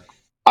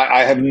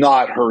have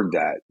not heard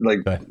that.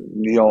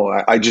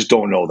 I just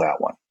don't know that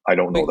one. I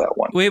don't know that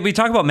one. We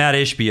talk about Matt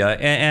Ishbia,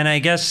 and I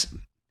guess,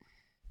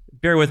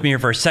 bear with me here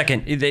for a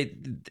second.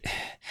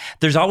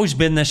 There's always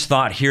been this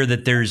thought here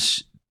that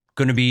there's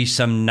going to be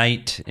some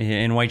knight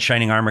in white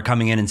shining armor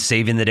coming in and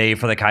saving the day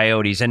for the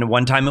Coyotes. And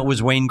one time it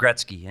was Wayne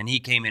Gretzky, and he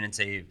came in and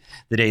saved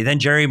the day. Then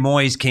Jerry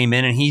Moyes came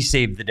in and he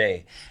saved the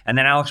day. And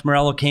then Alex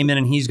Morello came in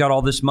and he's got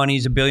all this money.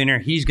 He's a billionaire.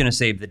 He's going to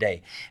save the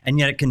day. And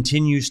yet it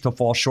continues to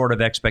fall short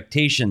of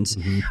expectations.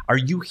 Mm-hmm. Are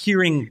you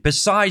hearing,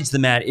 besides the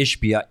Matt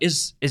Ishbia,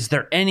 is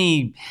there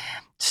any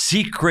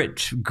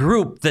secret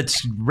group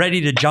that's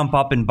ready to jump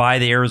up and buy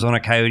the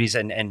Arizona Coyotes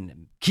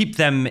and keep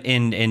them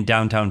in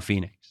downtown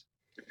Phoenix?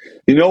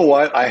 You know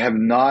what? I have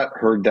not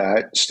heard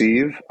that,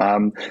 Steve.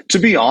 To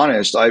be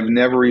honest, I've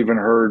never even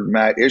heard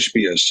Matt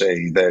Ishbia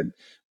say that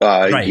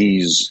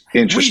he's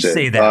interested. We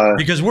say that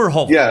because we're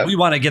hopeful. Yeah. We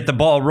want to get the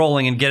ball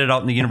rolling and get it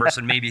out in the universe,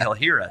 and maybe he'll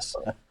hear us.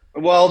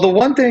 Well, the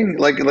one thing,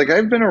 like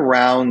I've been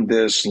around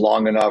this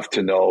long enough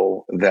to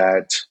know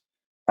that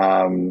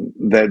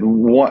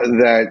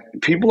that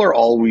people are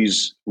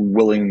always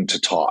willing to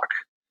talk.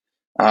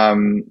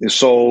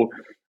 So.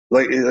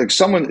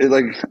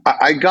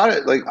 I got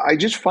it. I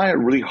just find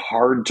it really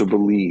hard to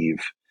believe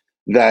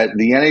that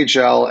the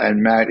NHL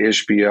and Matt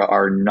Ishbia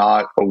are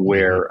not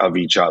aware of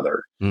each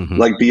other. Mm-hmm.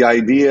 Like the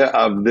idea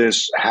of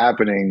this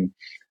happening,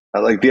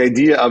 the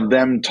idea of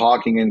them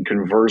talking and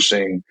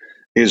conversing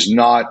is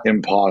not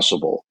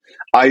impossible.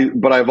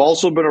 But I've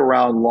also been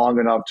around long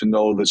enough to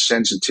know the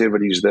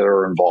sensitivities that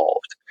are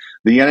involved.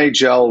 The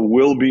NHL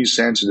will be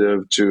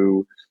sensitive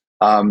to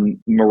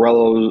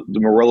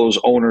Morello's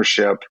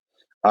ownership.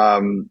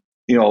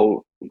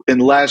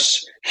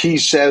 Unless he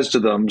says to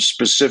them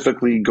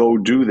specifically, go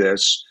do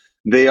this,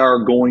 they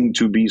are going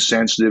to be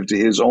sensitive to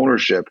his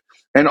ownership.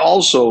 And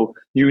also,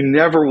 you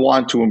never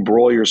want to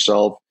embroil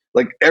yourself.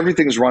 Like,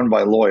 everything's run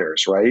by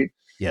lawyers, right?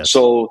 Yes.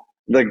 So,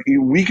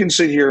 we can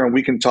sit here and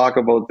we can talk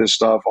about this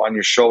stuff on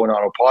your show and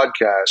on a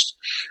podcast,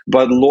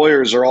 but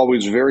lawyers are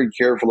always very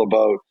careful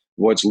about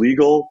what's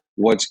legal,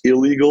 what's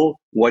illegal,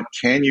 what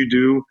can you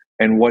do,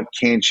 and what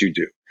can't you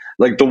do.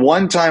 Like, the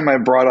one time I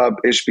brought up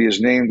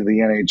Ishbia's name to the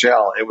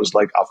NHL, it was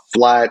like a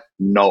flat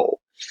no.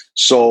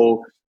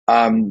 So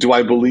do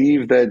I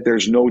believe that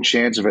there's no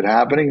chance of it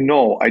happening?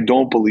 No, I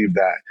don't believe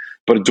that.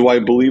 But do I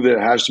believe that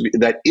it has to be,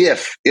 that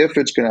if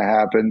it's going to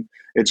happen,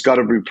 it's got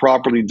to be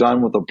properly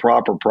done with a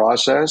proper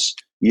process?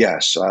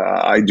 Yes,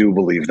 I do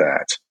believe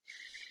that.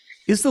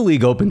 Is the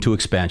league open to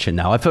expansion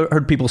now? I've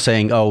heard people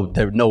saying, oh,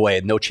 there's no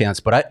way, no chance.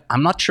 But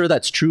I'm not sure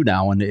that's true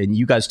now. And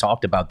you guys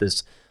talked about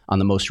this on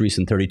the most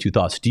recent 32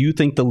 Thoughts. Do you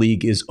think the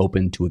league is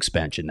open to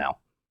expansion now?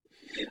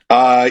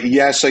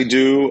 Yes, I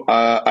do.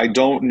 I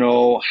don't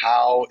know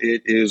how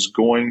it is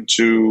going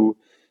to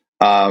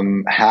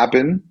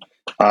happen.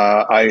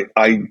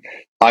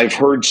 I've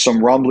heard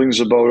some rumblings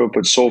about it,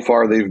 but so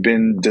far they've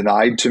been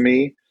denied to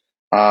me.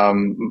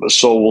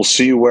 So we'll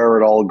see where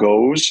it all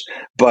goes.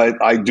 But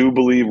I do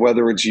believe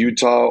whether it's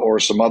Utah or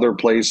some other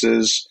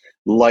places,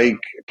 like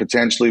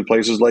potentially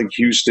places like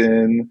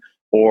Houston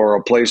or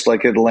a place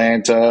like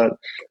Atlanta.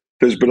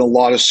 There's been a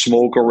lot of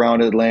smoke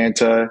around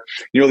Atlanta.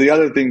 The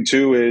other thing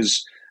too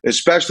is,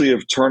 especially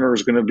if Turner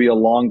is going to be a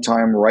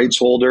long-time rights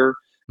holder,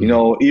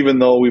 even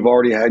though we've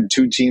already had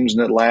 2 teams in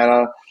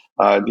Atlanta,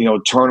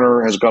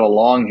 Turner has got a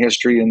long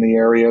history in the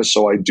area.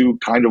 So I do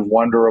kind of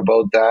wonder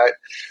about that.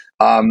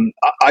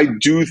 I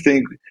do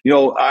think,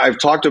 I've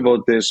talked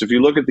about this. If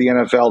you look at the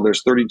NFL,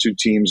 there's 32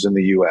 teams in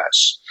the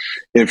U.S.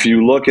 If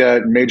you look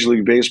at Major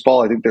League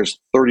Baseball, I think there's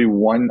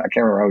 31. I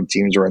can't remember how many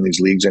teams are in these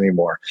leagues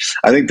anymore.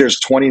 I think there's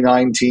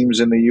 29 teams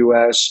in the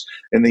U.S.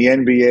 In the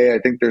NBA, I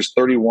think there's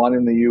 31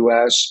 in the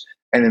U.S.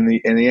 And in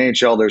the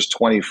NHL, there's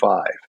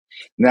 25.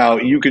 Now,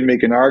 you can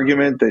make an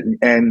argument that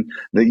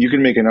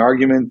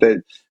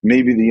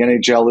maybe the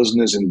NHL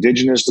isn't as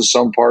indigenous to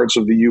some parts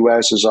of the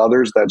U.S. as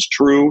others. That's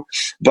true.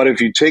 But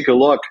if you take a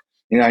look,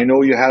 I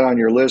know you had on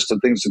your list of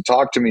things to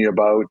talk to me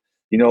about,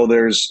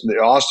 there's the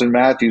Auston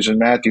Matthews and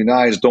Matthew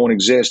Nyes don't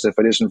exist if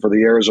it isn't for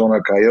the Arizona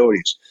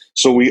Coyotes.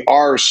 So we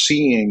are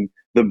seeing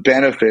the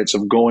benefits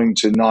of going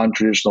to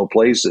non-traditional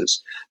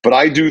places. But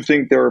I do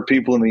think there are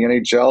people in the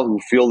NHL who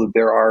feel that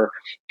there are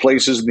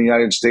places in the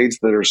United States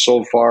that are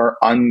so far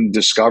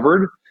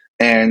undiscovered,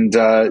 and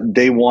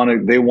they want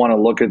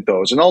to look at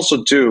those. And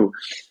also, too,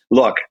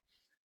 look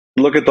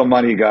at the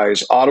money,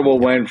 guys. Ottawa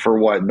went for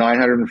what,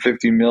 $950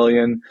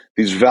 million.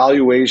 These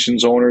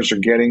valuations owners are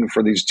getting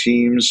for these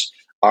teams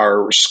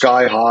are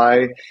sky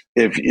high.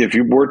 If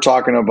you were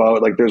talking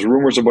about, like, there's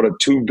rumors about a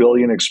 $2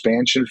 billion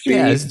expansion fee.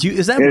 Yeah,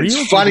 is that real?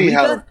 It's funny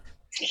how,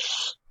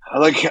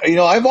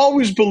 I've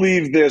always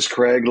believed this,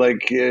 Craig.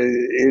 Like,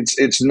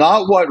 it's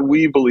not what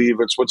we believe;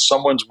 it's what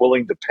someone's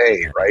willing to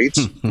pay, right?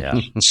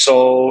 Yeah.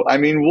 So,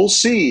 we'll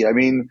see.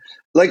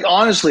 Like,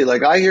 honestly,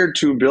 like, I hear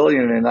 $2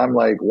 billion, and I'm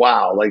like,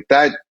 wow, like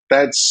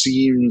that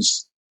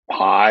seems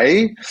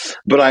high,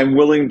 but I'm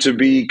willing to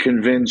be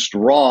convinced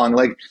wrong.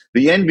 Like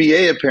the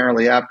NBA,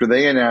 apparently, after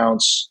they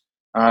announce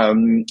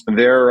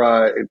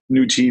their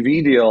new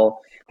TV deal,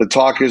 the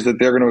talk is that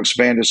they're going to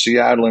expand to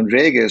Seattle and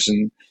Vegas.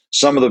 And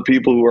some of the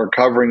people who are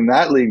covering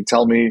that league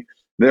tell me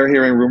they're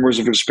hearing rumors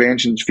of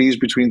expansion fees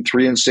between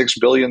 $3 and $6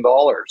 billion.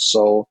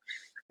 So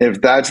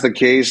if that's the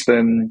case,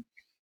 then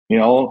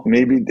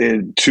maybe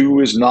 2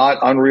 is not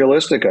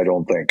unrealistic. I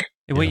don't think.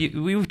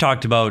 We've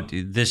talked about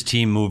this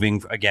team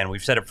moving again.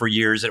 We've said it for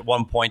years. At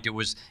one point, it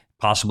was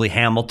possibly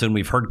Hamilton.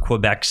 We've heard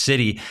Quebec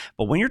City.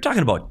 But when you're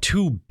talking about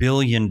 $2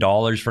 billion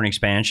for an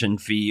expansion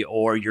fee,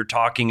 or you're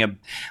talking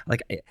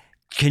like,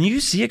 can you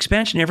see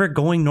expansion ever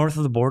going north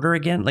of the border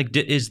again? Like,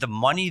 is the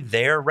money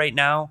there right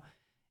now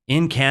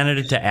in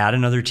Canada to add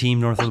another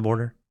team north of the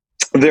border?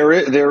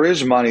 There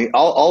is money.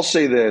 I'll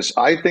say this.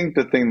 I think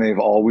the thing they've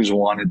always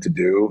wanted to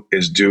do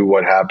is do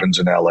what happens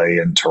in LA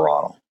and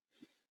Toronto.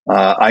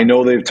 I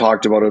know they've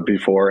talked about it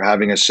before,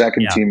 having a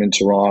second team in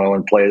Toronto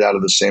and play it out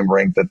of the same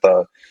rink that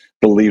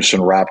the Leafs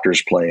and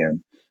Raptors play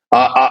in.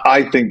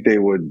 I think they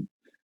would.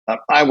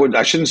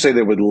 I shouldn't say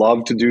they would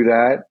love to do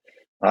that.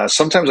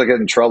 Sometimes I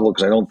get in trouble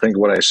because I don't think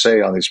what I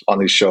say on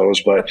these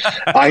shows, but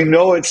I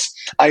know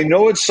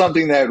it's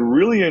something that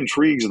really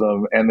intrigues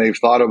them, and they've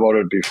thought about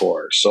it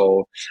before.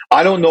 So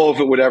I don't know if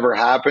it would ever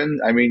happen.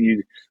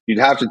 You'd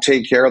have to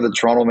take care of the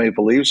Toronto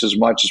Maple Leafs as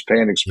much as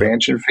pay an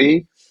expansion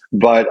fee.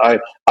 But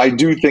I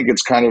do think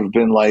it's kind of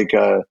been like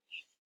a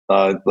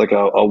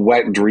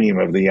wet dream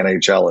of the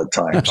NHL at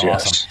times. That's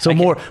yes. awesome.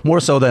 So more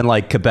so than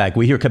like Quebec.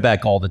 We hear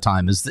Quebec all the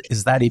time.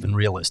 Is that even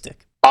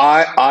realistic?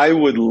 I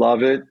would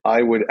love it.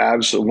 I would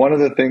absolutely. One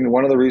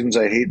of the reasons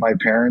I hate my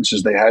parents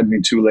is they had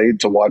me too late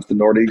to watch the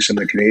Nordiques and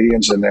the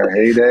Canadiens in their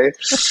heyday.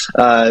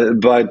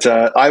 But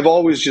I've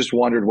always just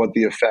wondered what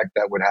the effect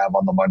that would have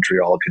on the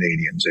Montreal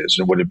Canadiens is,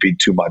 and would it be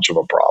too much of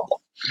a problem?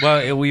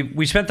 Well,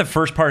 we spent the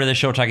first part of the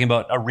show talking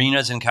about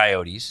arenas and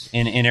Coyotes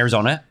in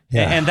Arizona.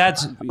 Yeah. And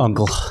that's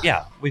Uncle.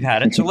 Yeah, we've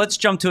had it. So let's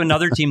jump to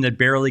another team that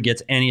barely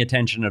gets any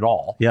attention at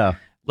all. Yeah.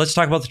 Let's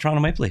talk about the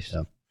Toronto Maple Leafs.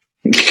 Yeah.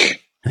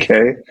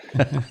 Okay.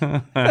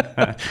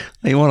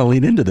 You want to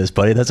lean into this,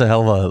 buddy? That's a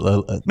hell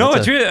of a no.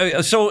 It's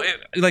really so.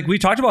 Like we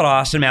talked about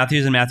Auston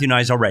Matthews and Matthew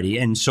Nyes already,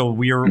 and so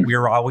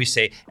we're always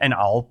say, and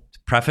I'll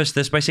preface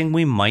this by saying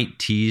we might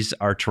tease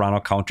our Toronto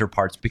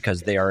counterparts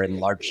because they are in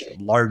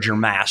larger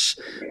mass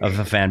of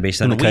a fan base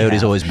than the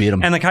Coyotes always beat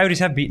them, and the Coyotes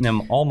have beaten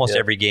them almost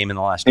every game in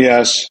the last.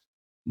 Yes.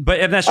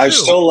 But if that's true. I'm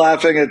still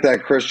laughing at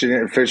that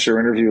Christian Fisher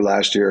interview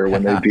last year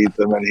when they beat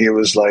them, and he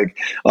was like,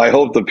 "I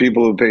hope the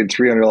people who paid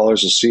 $300 a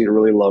seat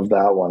really loved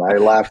that one." I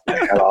laughed my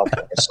head off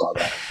when I saw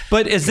that.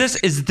 But is this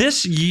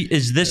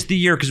the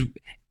year? Because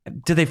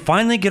did they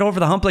finally get over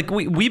the hump? Like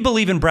we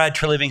believe in Brad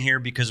Treliving here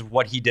because of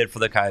what he did for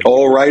the Coyotes.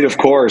 Oh, right, of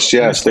course,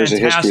 yes. There's a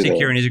history there.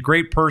 Here, and he's a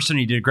great person.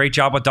 He did a great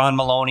job with Don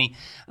Maloney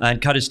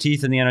and cut his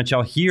teeth in the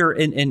NHL here.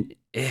 And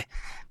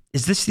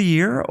is this the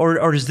year,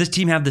 or does this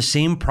team have the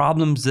same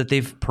problems that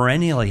they've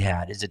perennially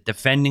had? Is it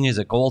defending? Is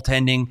it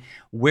goaltending?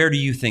 Where do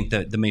you think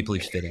the Maple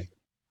Leafs fit in?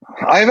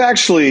 I've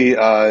actually,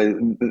 I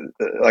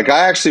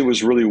actually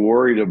was really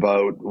worried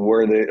about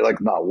where they,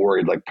 not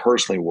worried,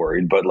 personally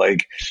worried, but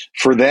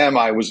for them,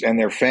 and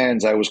their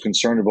fans, I was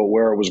concerned about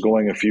where it was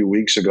going a few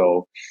weeks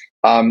ago.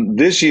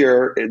 This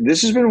year,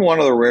 this has been one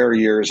of the rare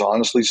years,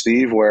 honestly,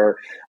 Steve, where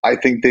I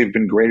think they've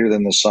been greater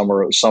than the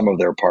sum of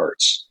their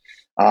parts.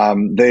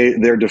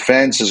 Their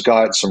defense has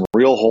got some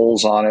real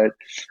holes on it.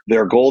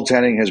 Their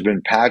goaltending has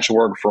been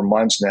patchwork for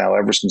months now,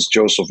 ever since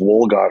Joseph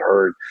Woll got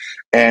hurt,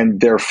 and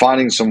they're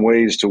finding some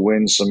ways to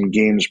win some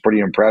games pretty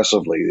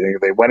impressively.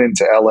 They went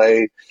into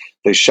LA,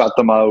 they shut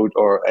them out,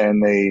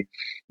 and they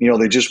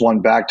just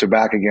won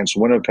back-to-back against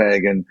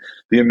Winnipeg. And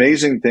the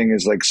amazing thing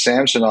is,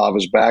 Samsonov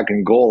is back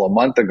in goal. A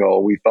month ago,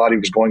 we thought he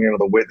was going into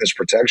the witness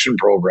protection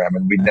program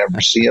and we'd never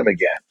see him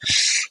again.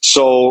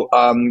 So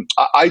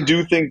I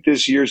do think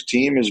this year's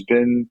team has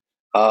been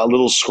a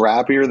little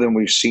scrappier than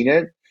we've seen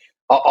it.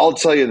 I'll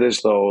tell you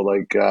this, though,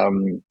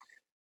 in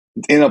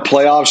a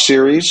playoff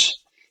series,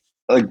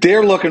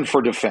 they're looking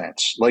for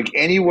defense.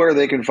 Anywhere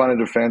they can find a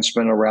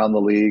defenseman around the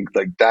league,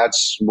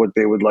 that's what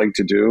they would like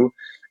to do.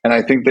 And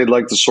I think they'd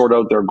like to sort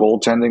out their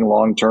goaltending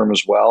long term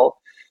as well.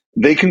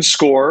 They can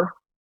score,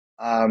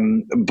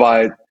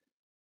 but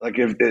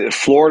if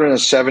Florida in a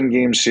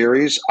 7-game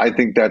series, I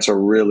think that's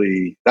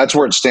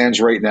where it stands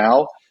right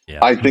now. Yeah.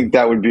 I think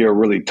that would be a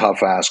really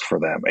tough ask for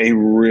them. As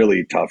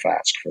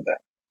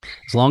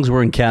long as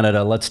we're in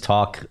Canada, let's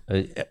talk.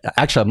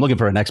 Actually, I'm looking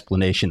for an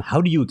explanation.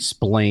 How do you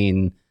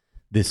explain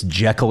this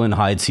Jekyll and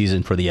Hyde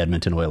season for the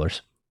Edmonton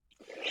Oilers?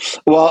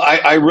 Well,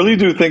 I really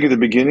do think at the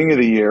beginning of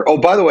the year. Oh,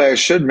 by the way, I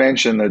should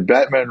mention that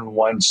Bettman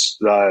once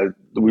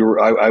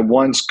I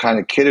once kind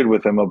of kidded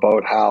with him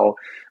about how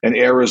an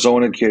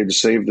Arizona kid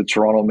saved the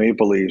Toronto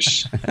Maple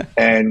Leafs,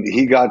 and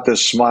he got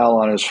this smile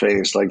on his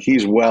face,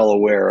 he's well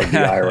aware of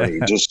the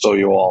irony. Just so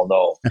you all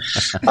know,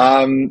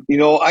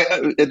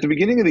 at the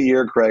beginning of the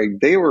year, Craig,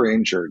 they were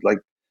injured.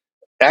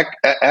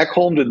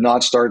 Ekholm did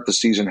not start the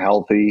season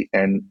healthy,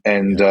 and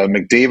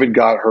McDavid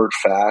got hurt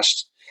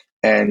fast.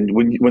 And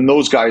when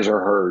those guys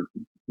are hurt,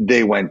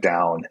 they went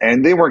down,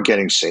 and they weren't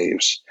getting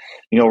saves.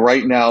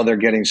 Right now they're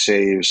getting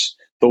saves.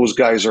 Those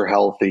guys are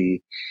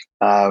healthy.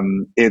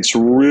 It's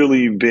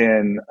really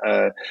been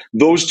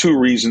those two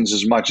reasons,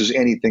 as much as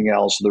anything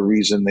else, the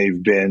reason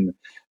they've been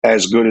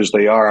as good as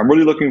they are. I'm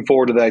really looking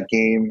forward to that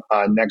game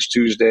next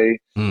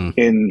Tuesday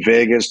in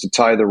Vegas to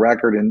tie the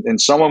record.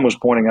 And someone was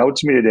pointing out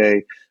to me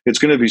today, it's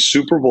going to be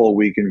Super Bowl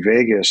week in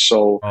Vegas.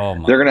 So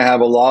they're going to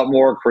have a lot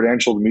more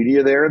credentialed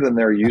media there than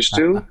they're used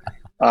to.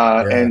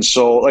 And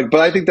so, but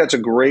I think that's a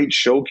great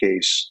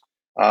showcase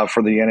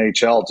for the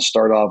NHL to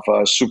start off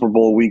Super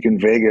Bowl week in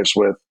Vegas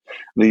with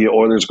the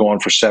Oilers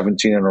going for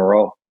 17 in a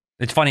row.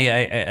 It's funny,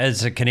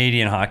 as a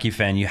Canadian hockey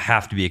fan, you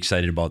have to be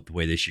excited about the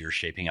way this year is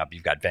shaping up.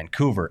 You've got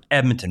Vancouver,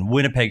 Edmonton,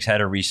 Winnipeg's had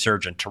a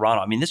resurgence,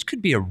 Toronto. I mean, this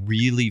could be a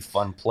really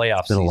fun playoff season.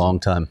 It's been a long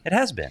time. It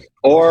has been.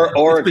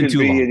 Or it could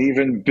be an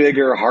even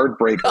bigger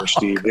heartbreaker,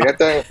 Steve. You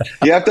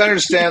have to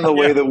understand the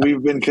way that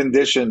we've been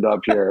conditioned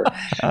up here.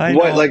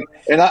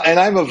 And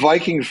I'm a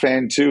Viking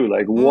fan too.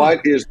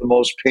 What is the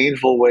most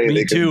painful way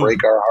they can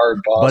break our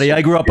heart possible? Buddy,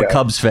 I grew up a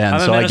Cubs fan,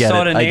 so I get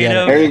it.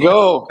 There you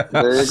go.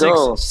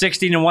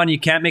 16-1, you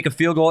can't make a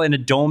field goal in a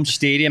domed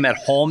stadium at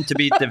home to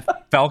beat the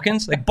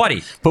Falcons?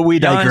 buddy. But we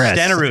digress.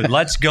 Stenerud,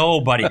 let's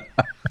go, buddy. All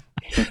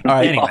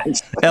right. Anyway.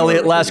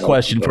 Elliotte, last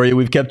question for you.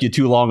 We've kept you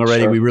too long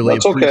already. Sure. We really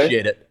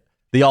appreciate it.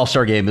 The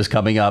All-Star Game is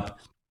coming up.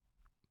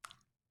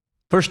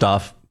 First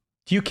off,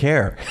 do you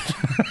care?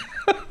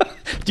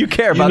 Do you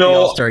care about the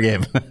All-Star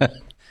Game?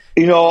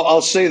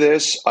 I'll say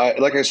this.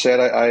 Like I said,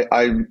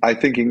 I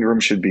think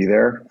Ingram should be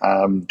there.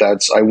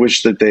 I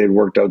wish that they had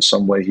worked out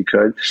some way he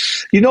could.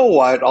 You know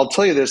what? I'll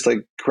tell you this,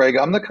 Craig,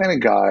 I'm the kind of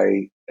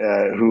guy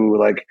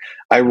who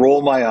I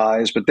roll my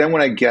eyes, but then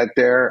when I get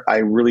there, I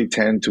really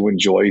tend to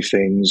enjoy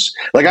things.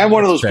 I'm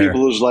one of those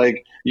people who's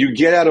you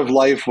get out of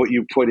life what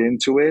you put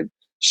into it.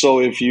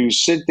 So if you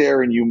sit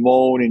there and you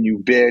moan and you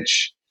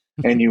bitch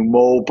and you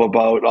mope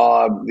about,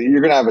 you're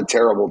going to have a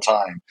terrible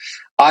time.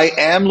 I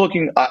am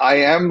looking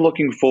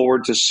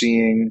forward to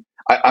seeing.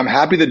 I'm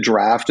happy the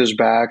draft is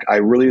back. I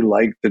really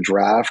like the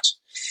draft,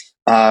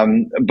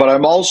 but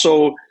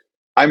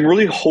I'm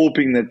really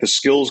hoping that the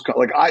skills I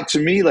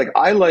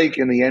like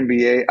in the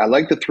NBA. I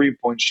like the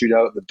 3-point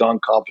shootout, the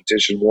dunk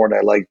competition more than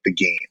I like the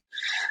game.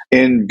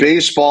 In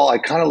baseball, I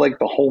kind of like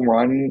the home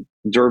run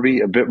derby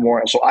a bit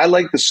more. So I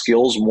like the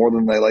skills more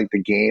than I like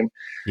the game.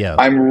 Yeah,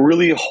 I'm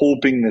really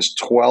hoping this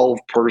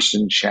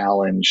 12-person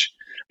challenge,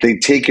 they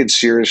take it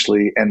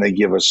seriously and they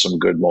give us some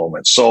good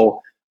moments.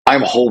 So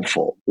I'm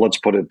hopeful. Let's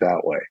put it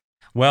that way.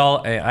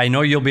 Well, I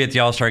know you'll be at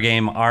the All-Star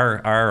Game.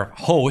 Our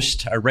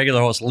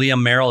regular host, Leah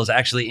Merrill, is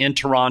actually in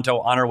Toronto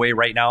on her way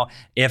right now,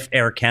 if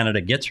Air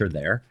Canada gets her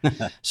there.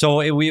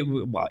 So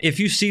if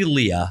you see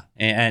Leah,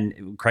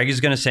 and Craig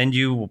is going to send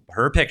you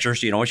her picture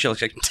so you know what she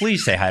looks like,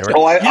 please say hi to her.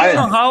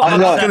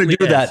 I'm not going to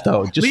do that,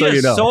 though, just Leah's so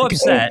you know. So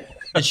upset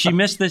that she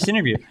missed this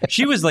interview.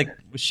 She was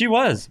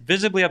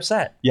visibly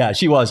upset. Yeah,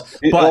 she was.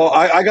 But well,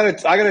 I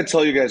gotta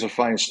tell you guys a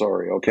funny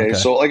story. Okay,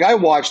 so like I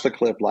watched the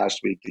clip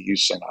last week that you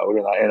sent out,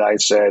 and I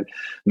said,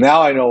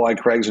 now I know why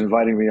Craig's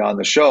inviting me on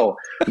the show.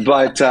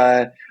 But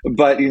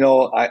you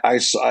know, I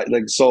saw,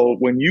 like, so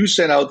when you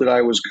sent out that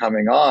I was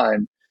coming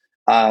on,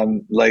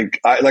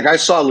 I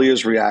saw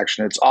Leah's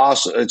reaction. It's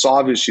awesome. It's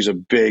obvious she's a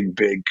big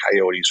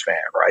Coyotes fan,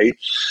 right?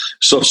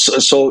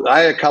 So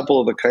I had a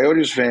couple of the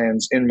Coyotes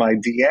fans in my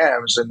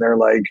DMs, and they're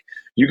like,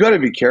 you got to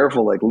be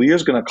careful. Like,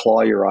 Leah's going to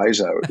claw your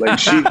eyes out. Like,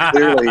 she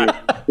clearly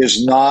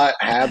is not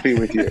happy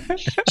with you.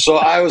 So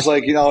I was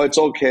like, you know, it's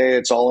okay.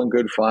 It's all in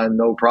good fun.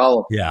 No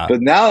problem. Yeah.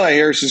 But now that I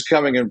hear she's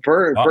coming in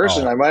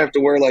person, I might have to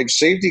wear like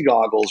safety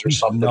goggles or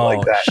something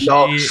like that. I'm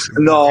sure she's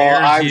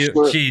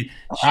great.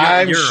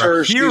 I'm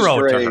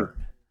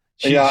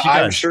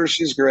sure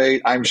she's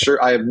great.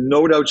 I have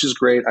no doubt she's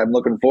great. I'm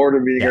looking forward to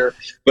meeting her.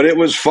 But it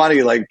was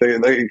funny. Like,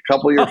 a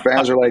couple of your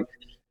fans are like,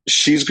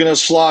 she's going to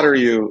slaughter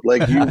you.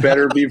 Like, you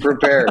better be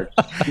prepared.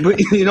 But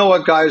you know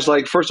what, guys?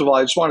 Like, first of all,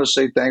 I just want to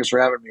say thanks for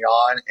having me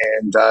on.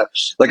 And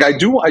I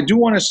do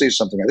want to say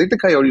something. I think the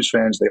Coyotes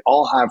fans, they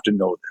all have to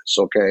know this.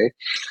 Okay,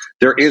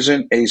 there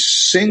isn't a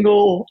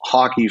single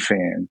hockey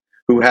fan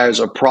who has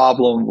a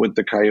problem with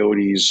the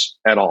Coyotes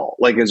at all.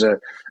 Like,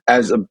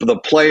 the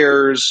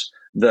players,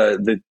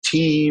 the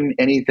team,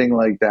 anything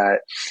like that.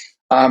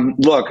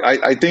 Look,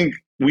 I think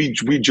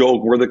we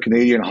joke we're the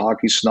Canadian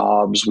hockey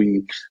snobs.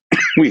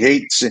 We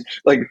hate,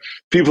 like,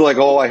 people like,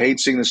 oh, I hate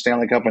seeing the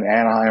Stanley Cup in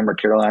Anaheim or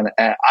Carolina.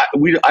 I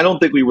don't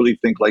think we really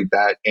think like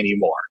that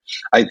anymore.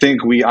 I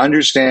think we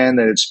understand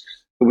that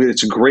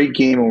it's a great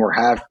game, and we're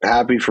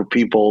happy for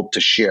people to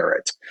share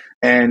it.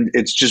 And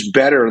it's just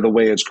better the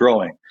way it's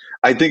growing.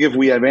 I think if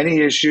we have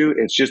any issue,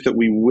 it's just that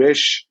we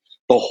wish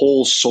the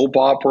whole soap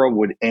opera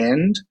would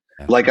end,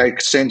 like I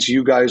sense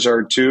you guys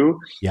are too.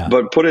 Yeah.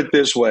 But put it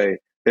this way,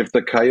 if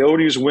the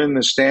Coyotes win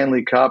the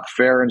Stanley Cup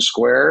fair and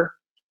square,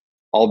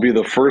 I'll be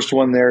the first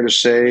one there to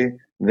say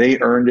they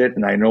earned it,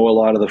 and I know a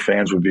lot of the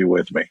fans would be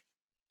with me.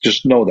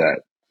 Just know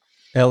that.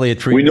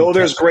 Elliotte, we know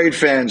there's great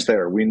fans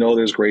there.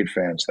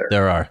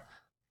 There are.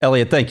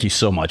 Elliotte, thank you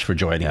so much for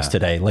joining us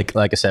today. Like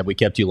I said, we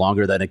kept you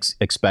longer than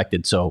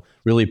expected, so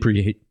really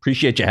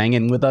appreciate you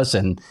hanging with us,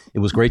 and it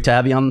was great to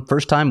have you on the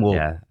first time. We'll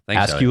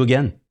ask you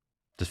again.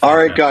 All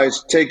right,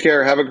 guys. Take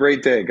care. Have a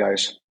great day,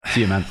 guys.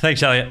 See you, man.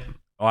 Thanks, Elliotte.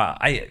 Wow,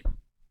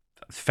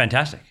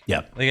 fantastic.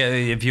 Yeah. Like,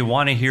 if you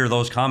want to hear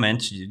those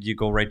comments, you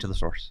go right to the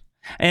source.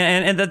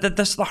 And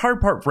that's the hard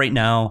part right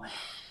now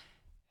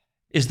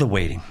is the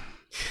waiting.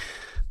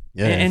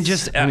 Yeah, and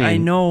just I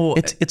know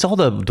it's all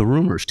the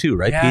rumors too,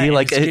 right, yeah, Petey?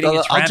 Like,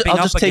 I'll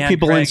just take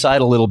people Craig.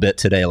 inside a little bit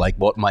today, like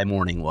what my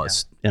morning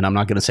was, and I'm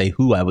not going to say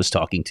who I was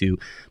talking to,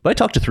 but I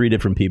talked to 3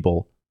 different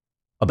people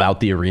about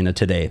the arena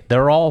today.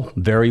 They're all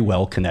very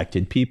well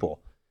connected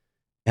people,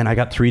 and I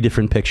got 3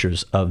 different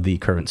pictures of the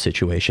current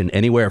situation,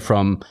 anywhere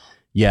from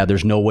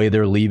there's no way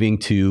they're leaving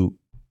to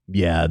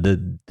the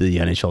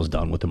NHL's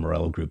done with the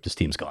Morello group. This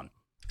team's gone.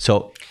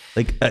 So,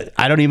 like,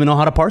 I don't even know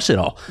how to parse it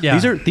all. Yeah.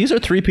 These are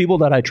 3 people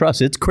that I trust.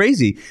 It's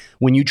crazy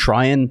when you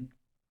try and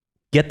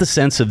get the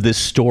sense of this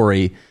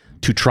story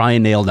to try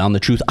and nail down the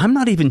truth. I'm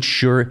not even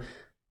sure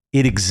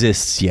it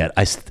exists yet.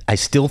 I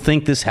still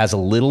think this has a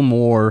little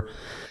more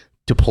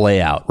to play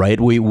out, right?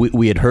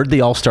 We had heard the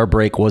All-Star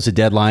break was a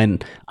deadline.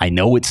 I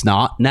know it's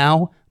not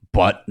now,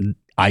 but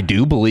I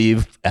do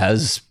believe,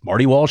 as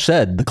Marty Walsh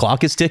said, the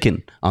clock is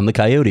ticking on the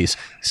Coyotes.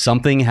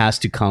 Something has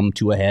to come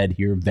to a head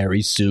here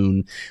very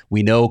soon.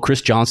 We know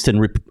Chris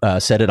Johnston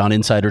said it on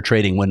Insider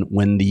Trading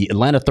when the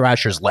Atlanta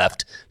Thrashers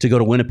left to go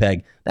to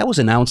Winnipeg. That was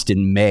announced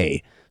in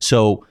May.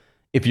 So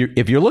if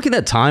you're looking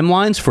at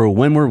timelines for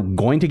when we're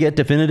going to get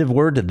definitive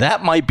word,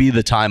 that might be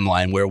the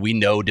timeline where we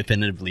know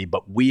definitively.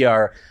 But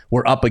we're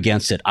up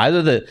against it.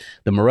 Either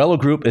the Morello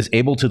group is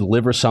able to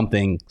deliver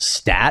something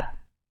stat,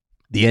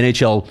 the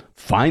NHL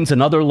finds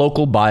another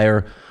local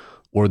buyer,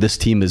 or this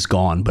team is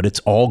gone. But it's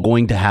all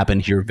going to happen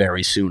here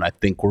very soon. I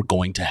think we're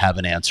going to have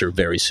an answer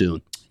very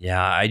soon.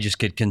 Yeah, I just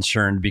get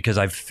concerned because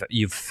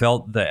you've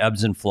felt the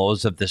ebbs and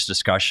flows of this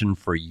discussion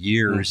for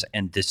years,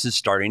 and this is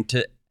starting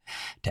to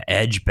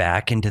edge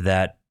back into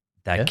that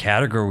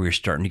category where you're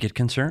starting to get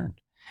concerned.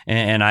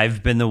 And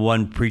I've been the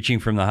one preaching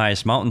from the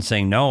highest mountain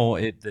saying, no,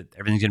 everything's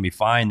going to be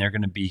fine. They're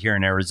going to be here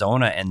in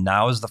Arizona. And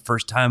now is the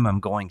first time I'm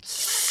going,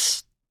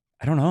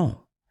 I don't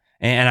know.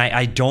 And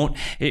I don't,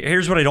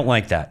 here's what I don't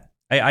like that.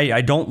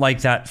 I don't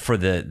like that for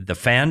the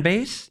fan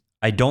base.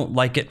 I don't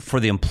like it for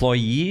the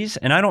employees.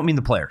 And I don't mean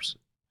the players.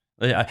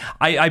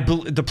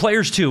 The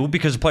players too,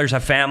 because the players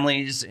have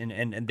families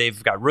and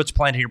they've got roots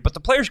planted here, but the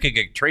players could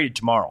get traded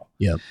tomorrow.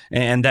 Yeah.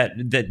 And that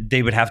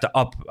they would have to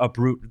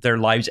uproot their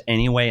lives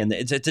anyway. And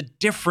it's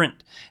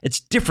different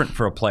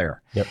for a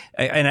player. Yep.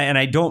 And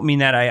I don't mean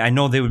that. I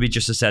know they would be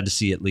just as sad to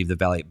see it leave the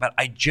Valley, but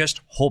I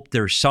just hope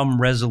there's some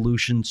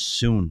resolution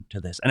soon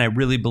to this. And I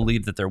really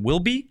believe that there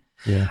will be.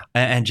 Yeah.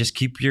 And just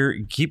keep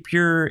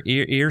your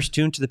ears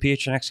tuned to the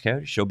PHNX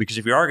Coyotes show, because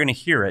if you are going to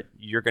hear it,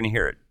 you're going to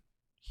hear it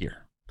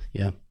here.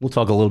 Yeah, we'll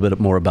talk a little bit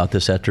more about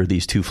this after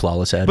these two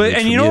flawless ad reads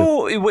And from you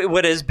know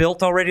what is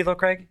built already, though,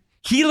 Craig?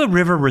 Gila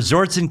River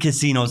Resorts and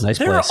Casinos. Nice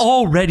They're place.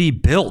 already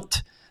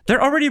built.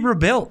 They're already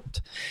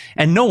rebuilt.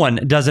 And no one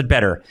does it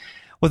better.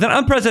 With an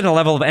unprecedented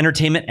level of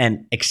entertainment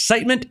and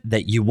excitement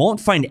that you won't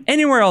find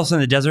anywhere else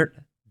in the desert,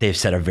 they've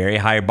set a very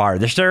high bar.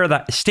 They're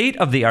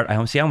state-of-the-art. I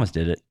almost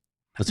did it.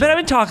 I've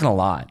been talking a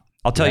lot.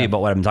 I'll tell you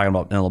about what I'm talking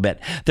about in a little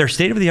bit. Their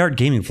state-of-the-art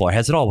gaming floor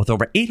has it all with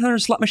over 800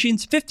 slot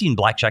machines, 15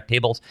 blackjack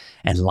tables,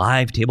 and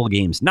live table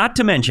games. Not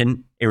to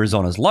mention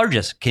Arizona's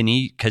largest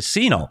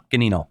casino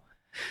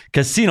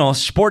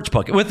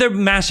sportsbook. With their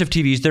massive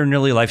TVs, they're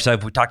nearly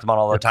life-size. We talked about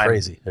all the time.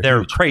 Crazy.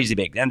 They're crazy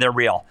big, and they're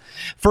real.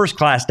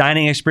 First-class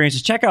dining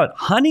experiences. Check out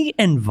Honey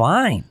and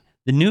Vine,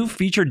 the new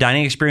featured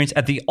dining experience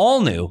at the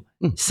all-new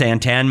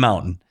Santan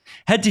Mountain.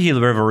 Head to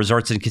Gila River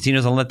Resorts and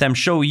Casinos and let them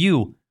show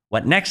you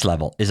what next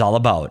level is all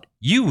about.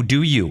 You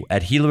do you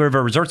at Gila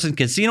River Resorts and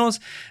Casinos.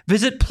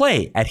 Visit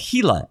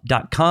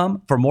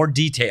play@gila.com for more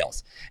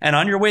details. And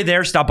on your way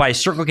there, stop by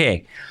Circle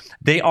K.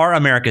 They are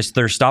America's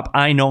thirst stop.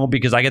 I know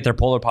because I get their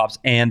Polar Pops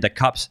and the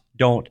cups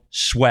don't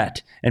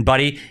sweat. And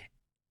buddy,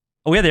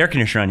 we had the air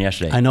conditioner on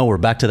yesterday. I know, we're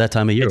back to that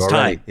time of year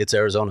already. Time. It's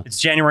Arizona. It's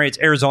January. It's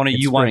Arizona. It's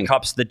you spring. want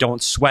cups that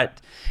don't sweat.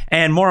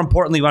 And more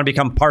importantly, you want to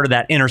become part of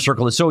that inner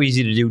circle. It's so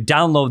easy to do.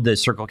 Download the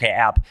Circle K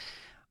app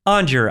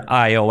on your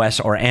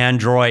iOS or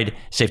Android.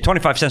 Save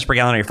 25 cents per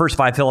gallon on your first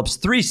 5 fill-ups,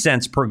 3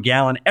 cents per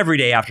gallon every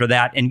day after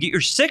that, and get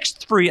your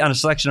 6th free on a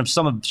selection of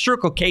some of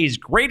Circle K's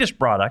greatest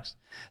products.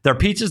 Their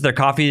pizzas, their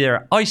coffee,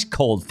 their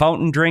ice-cold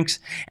fountain drinks,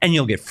 and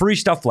you'll get free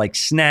stuff like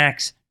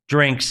snacks,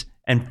 drinks,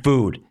 and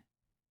food.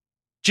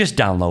 Just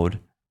download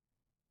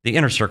the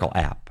Inner Circle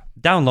app.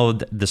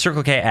 Download the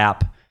Circle K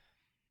app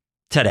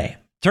today.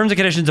 Terms and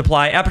conditions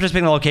apply. At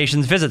participating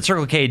locations, visit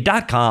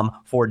CircleK.com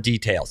for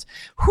details.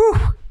 Whew.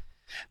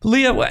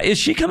 Leah, is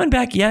she coming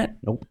back yet?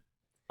 Nope.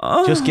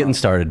 Oh, Just getting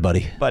started,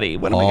 buddy. buddy,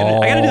 what am I going to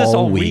do? I got to do this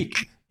all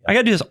week. I got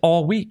to do this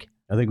all week.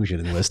 I think we should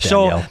enlist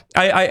So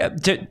Danielle.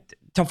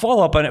 to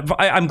follow up on it,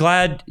 I'm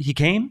glad he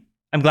came.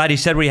 I'm glad he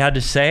said what he had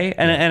to say.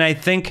 And I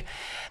think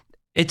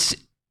it's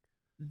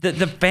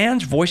the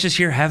fans' voices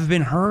here have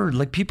been heard.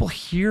 Like, people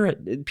hear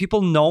it.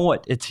 People know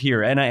it. It's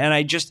here. And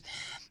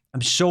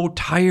I'm so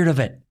tired of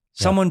it.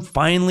 Someone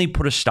finally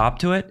put a stop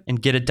to it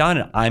and get it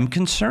done. I'm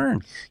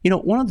concerned. You know,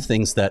 one of the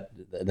things that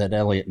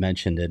Elliotte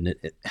mentioned, and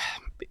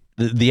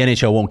the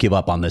NHL won't give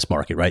up on this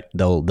market, right?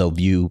 They'll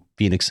view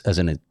Phoenix as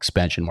an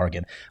expansion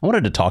market. I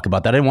wanted to talk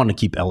about that. I didn't want to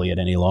keep Elliotte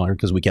any longer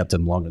because we kept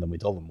him longer than we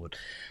told him would.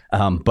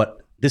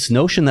 But this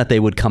notion that they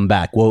would come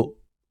back, well,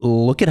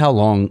 look at how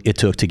long it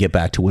took to get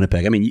back to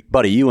Winnipeg. I mean,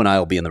 buddy, you and I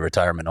will be in the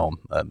retirement home.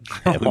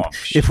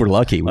 If we're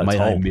lucky, we might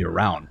not even be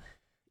around.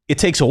 It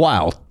takes a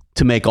while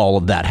to make all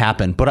of that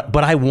happen.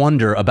 But I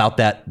wonder about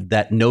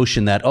that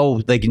notion that,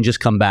 they can just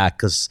come back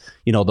because,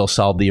 they'll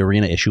solve the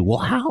arena issue. Well,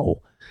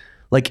 how?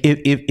 Like,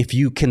 if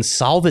you can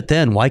solve it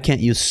then, why can't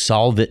you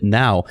solve it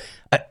now?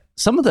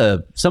 Some of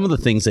the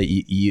things that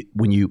you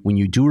when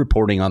you do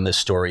reporting on this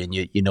story and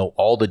you know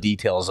all the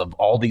details of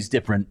all these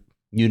different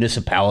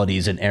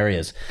municipalities and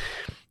areas,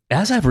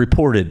 as I've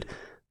reported,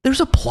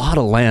 there's a plot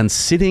of land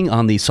sitting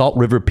on the Salt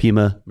River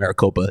Pima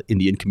Maricopa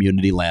Indian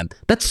Community land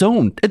that's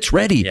zoned. It's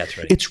ready. Yeah, it's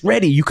ready. It's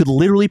ready. You could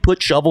literally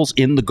put shovels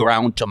in the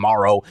ground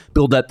tomorrow,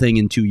 build that thing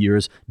in 2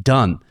 years,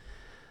 done.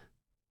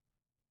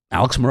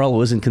 Alex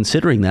Morello isn't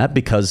considering that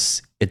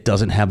because it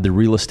doesn't have the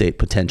real estate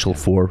potential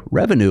for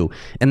revenue.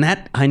 And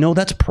that, I know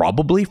that's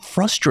probably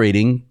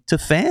frustrating to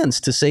fans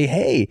to say,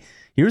 hey,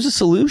 here's a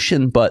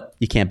solution, but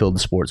you can't build the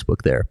sports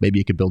book there. Maybe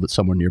you could build it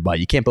somewhere nearby.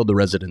 You can't build the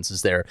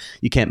residences there.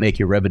 You can't make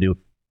your revenue.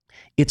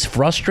 It's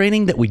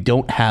frustrating that we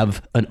don't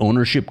have an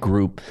ownership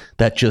group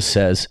that just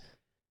says,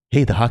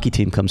 hey, the hockey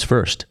team comes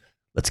first.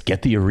 Let's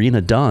get the arena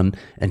done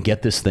and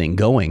get this thing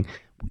going.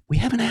 We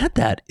haven't had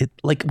that.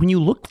 Like, when you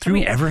look through...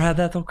 Have we ever had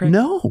that, though, Craig?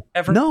 No.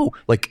 Ever? No.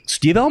 Like,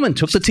 Steve Ellman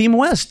took the team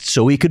west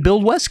so he could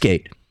build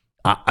Westgate.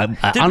 I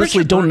honestly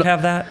Richard don't Burke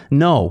have that?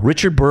 No.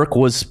 Richard Burke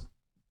was...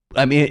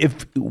 I mean, if...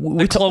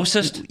 The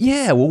closest?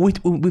 Yeah. Well,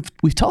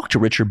 we've talked to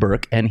Richard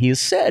Burke, and he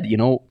has said,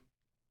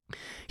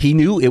 he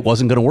knew it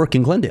wasn't going to work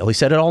in Glendale. He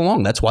said it all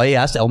along. That's why he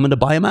asked Ellman to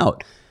buy him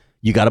out.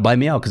 You got to buy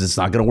me out because it's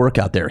not going to work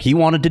out there. He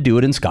wanted to do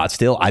it in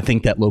Scottsdale. I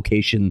think that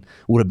location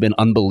would have been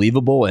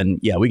unbelievable. And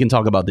yeah, we can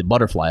talk about the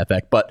butterfly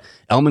effect, but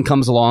Ellman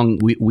comes along.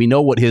 We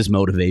know what his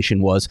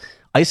motivation was.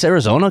 Ice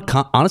Arizona,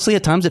 honestly,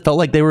 at times it felt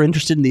like they were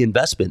interested in the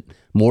investment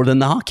more than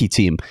the hockey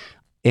team.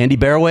 Andy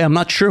Barraway, I'm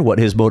not sure what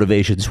his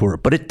motivations were,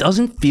 but it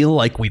doesn't feel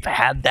like we've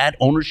had that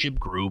ownership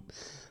group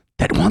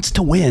that wants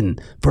to win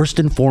first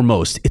and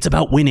foremost. It's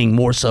about winning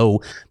more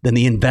so than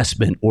the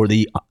investment or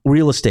the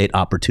real estate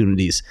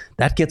opportunities.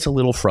 That gets a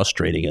little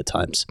frustrating at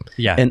times.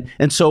 Yeah.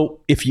 And so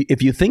if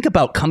you think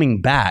about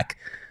coming back,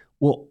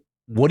 well,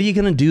 what are you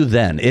going to do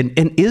then?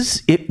 And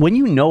is it, when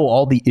you know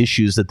all the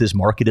issues that this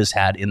market has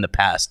had in the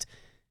past,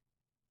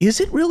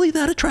 is it really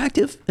that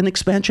attractive, an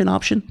expansion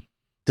option?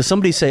 Does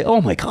somebody say,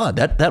 oh my God,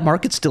 that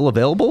market's still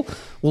available?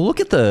 Well,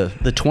 look at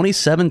the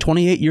 27,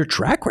 28 year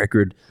track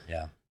record.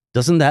 Yeah.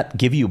 Doesn't that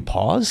give you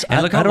pause?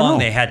 And look how I don't long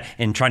know. they had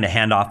in trying to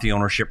hand off the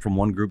ownership from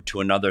one group to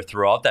another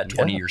throughout that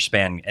 20-year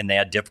span, and they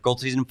had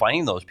difficulties in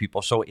finding those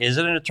people. So is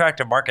it an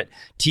attractive market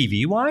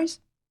TV-wise?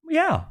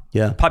 Yeah.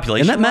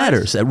 Population. And that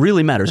matters. That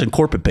really matters. And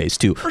corporate base,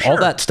 too. For sure. All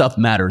that stuff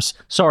matters.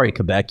 Sorry,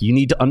 Quebec. You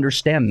need to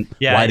understand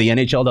why the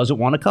NHL doesn't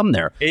want to come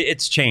there.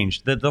 It's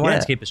changed. The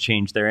landscape has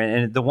changed there.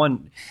 And the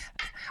one,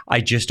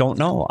 I just don't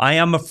know. I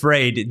am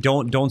afraid.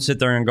 Don't sit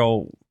there and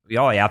go,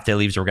 oh, yeah, if they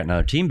leave, we're getting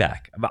another team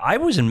back. But I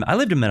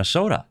lived in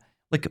Minnesota.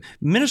 Like,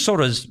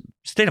 Minnesota's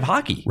state of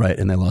hockey. Right,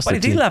 and they lost their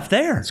team. They left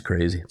there. That's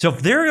crazy. So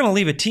if they're going to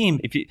leave a team,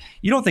 if you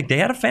don't think they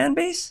had a fan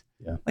base?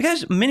 Yeah. Like,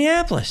 guys,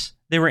 Minneapolis.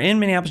 They were in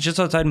Minneapolis, just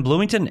outside in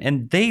Bloomington,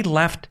 and they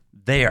left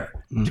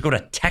there to go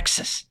to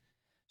Texas.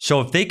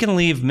 So if they can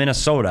leave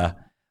Minnesota,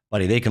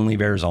 buddy, they can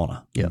leave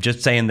Arizona. Yeah.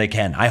 Just saying they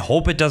can. I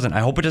hope it doesn't. I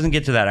hope it doesn't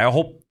get to that. I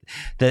hope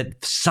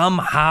that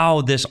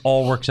somehow this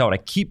all works out. I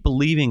keep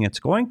believing it's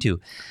going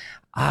to.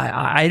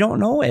 I don't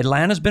know.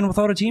 Atlanta's been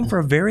without a team for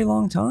a very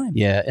long time.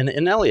 Yeah, and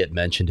Elliotte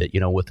mentioned it,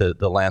 with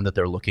the land that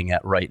they're looking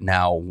at right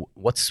now.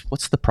 What's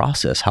the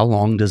process? How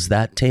long does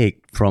that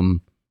take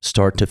from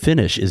start to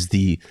finish? Is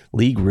the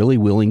league really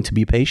willing to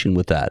be patient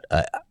with that?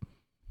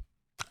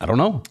 I don't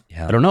know.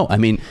 Yeah. I don't know. I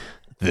mean,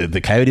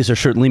 the Coyotes are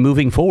certainly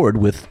moving forward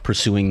with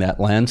pursuing that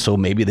land, so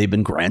maybe they've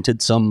been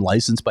granted some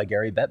license by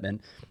Gary Bettman.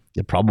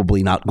 They're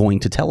probably not going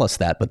to tell us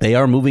that, but they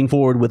are moving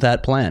forward with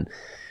that plan.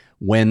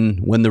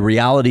 When the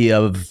reality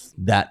of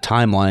that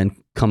timeline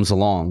comes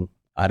along,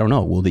 I don't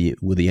know. Will the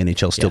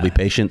NHL still be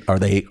patient? Are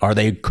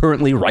they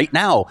currently right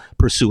now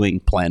pursuing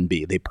Plan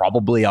B? They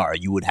probably are.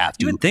 You would have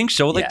to. You would think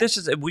so. Like this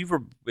is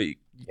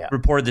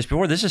reported this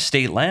before. This is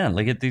state land.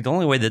 Like the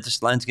only way that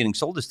this land's getting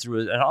sold is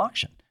through an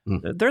auction.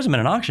 There hasn't been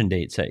an auction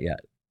date set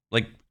yet.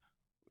 Like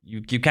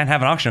you can't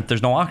have an auction if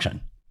there's no auction.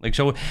 Like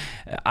so,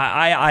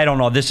 I don't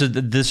know. This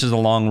is a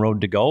long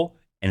road to go,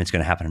 and it's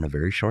going to happen in a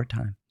very short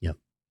time. Yep.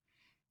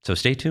 So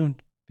stay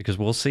tuned because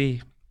we'll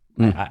see.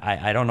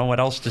 I don't know what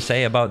else to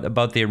say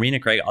about the arena,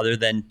 Craig, other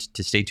than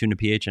to stay tuned to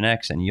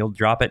PHNX, and you'll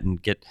drop it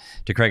and get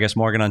to Craig S.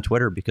 Morgan on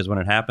Twitter because when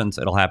it happens,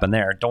 it'll happen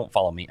there. Don't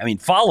follow me. I mean,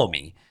 follow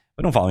me,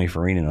 but don't follow me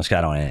for arena no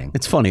scat on anything.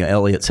 It's funny.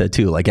 Elliotte said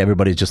too, like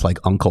everybody's just like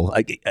uncle.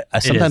 I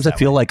sometimes I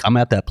feel like I'm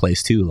at that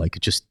place too, like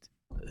just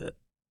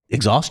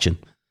exhaustion.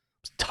 I'm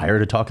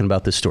tired of talking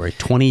about this story.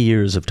 20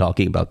 years of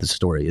talking about this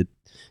story.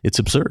 It's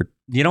absurd.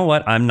 You know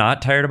what? I'm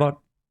not tired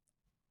about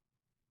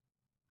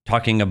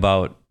talking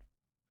about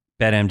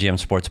BetMGM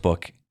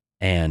Sportsbook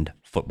and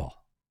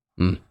football.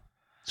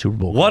 Super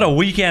Bowl. What a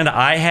weekend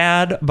I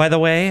had, by the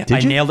way.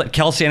 Did you? Nailed it.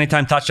 Kelsey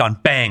anytime touchdown,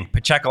 bang.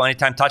 Pacheco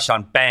anytime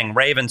touchdown, bang.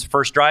 Ravens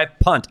first drive,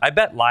 punt. I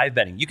bet live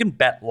betting. You can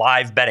bet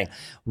live betting.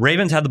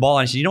 Ravens had the ball,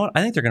 and I said, you know what?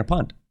 I think they're going to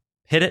punt.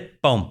 Hit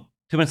it, boom.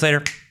 2 minutes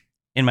later,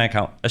 in my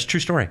account. That's a true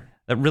story.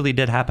 That really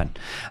did happen.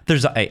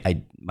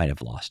 I might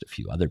have lost a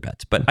few other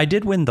bets, but I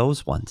did win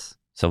those ones.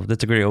 So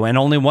that's a great one. And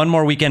only one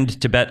more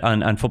weekend to bet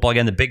on football.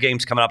 Again, the big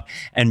game's coming up,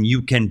 and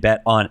you can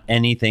bet on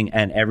anything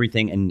and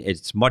everything. And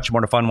it's much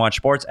more fun to watch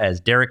sports, as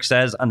Derek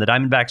says on the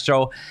Diamondbacks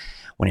show,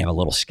 when you have a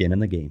little skin in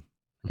the game.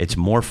 It's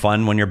more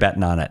fun when you're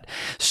betting on it.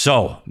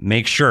 So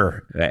make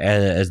sure,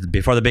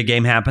 before the big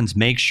game happens,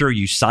 make sure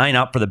you sign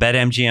up for the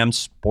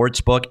BetMGM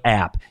Sportsbook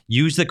app.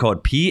 Use the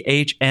code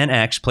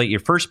PHNX. Play your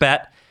first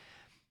bet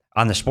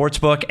on the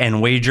sportsbook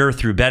and wager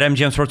through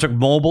BetMGM Sportsbook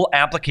mobile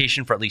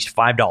application for at least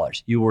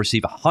 $5. You will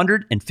receive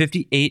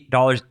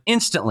 $158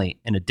 instantly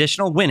in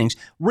additional winnings,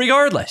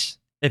 regardless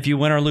if you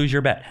win or lose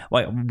your bet.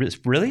 Wait,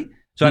 really?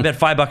 So I bet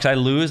 $5 I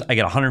lose, I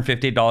get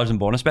 $158 in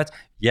bonus bets?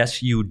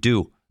 Yes, you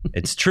do.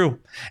 It's true.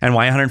 And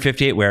why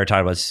 158? We already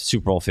talked about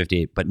Super Bowl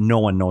 58, but no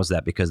one knows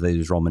that because they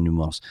use Roman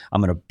numerals.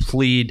 I'm going to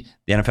plead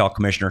the NFL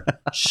commissioner,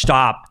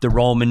 stop the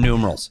Roman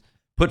numerals.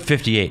 Put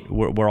 58.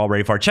 We're all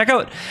ready for it. Check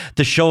out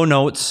the show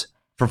notes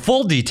for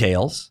full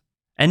details.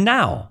 And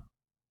now,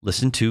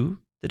 listen to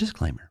the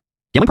disclaimer.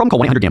 Gambling problem? Call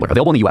 1-800-GAMBLER.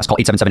 Available in the U.S. Call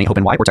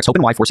 877-8-HOPE-NY or text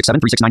HOPE-NY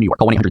 467-369 New York.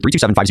 Call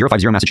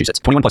 1-800-327-5050 Massachusetts.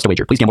 21 plus to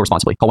wager. Please gamble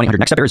responsibly. Call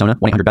 1-800-NEXT-STEP Arizona.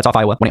 1-800-BETS-OFF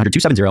Iowa.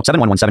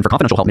 1-800-270-7117 for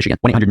confidential help Michigan.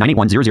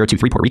 1-800-981-0023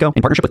 Puerto Rico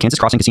in partnership with Kansas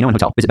Crossing Casino and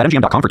Hotel. Visit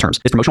BetMGM.com for terms.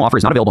 This promotional offer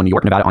is not available in New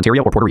York, Nevada,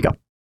 Ontario, or Puerto Rico.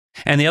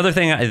 And the other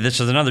thing,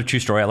 this is another true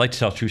story. I like to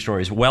tell true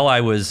stories. While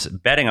I was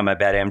betting on my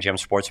BetMGM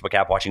Sportsbook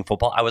app watching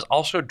football, I was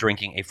also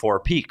drinking a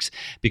Four Peaks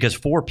because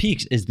Four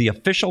Peaks is the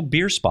official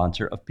beer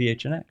sponsor of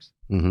PHNX.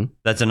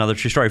 That's another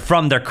true story.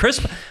 From their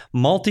crisp,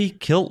 malty,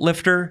 kilt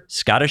lifter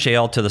Scottish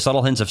ale to the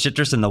subtle hints of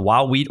citrus in the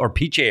wow wheat or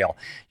peach ale,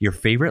 your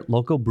favorite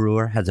local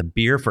brewer has a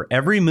beer for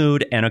every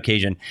mood and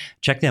occasion.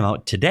 Check them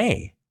out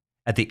today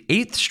at the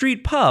 8th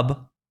Street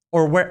Pub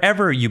or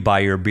wherever you buy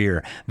your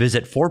beer.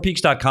 Visit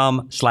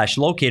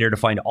fourpeaks.com/locator to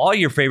find all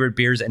your favorite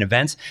beers and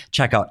events.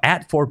 Check out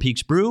at Four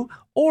Peaks Brew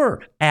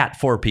or at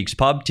Four Peaks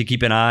Pub to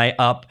keep an eye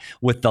up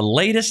with the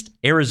latest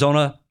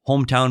Arizona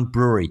hometown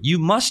brewery. You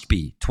must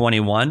be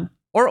 21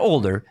 or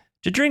older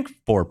to drink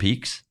Four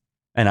Peaks,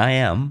 and I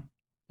am.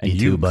 And Me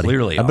you too, buddy.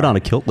 clearly I've been are. on a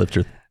kilt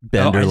lifter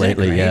bender is it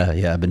lately. great?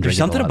 Yeah, I've been There's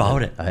drinking something a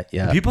lot about of it.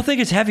 yeah. People think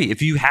it's heavy.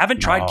 If you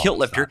haven't tried No, Kilt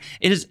Lifter,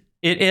 it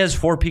is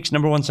Four Peaks'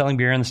 #1 selling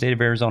beer in the state of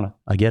Arizona.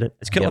 I get it.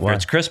 It's I Kilt get Lifter. why.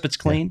 It's crisp. It's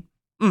clean.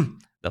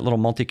 that little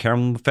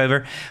multi-caramel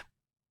flavor.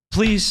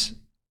 Please,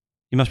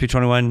 you must be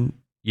 21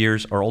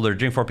 years or older.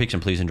 Drink Four Peaks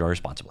and please enjoy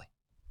responsibly.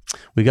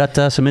 We got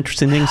some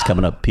interesting things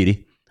coming up,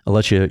 Petey. I'll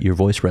let your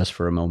voice rest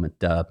for a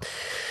moment.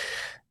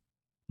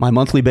 My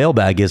monthly bail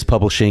bag is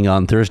publishing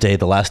on Thursday,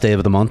 the last day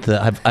of the month.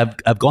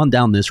 I've gone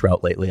down this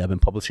route lately. I've been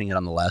publishing it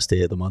on the last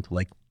day of the month.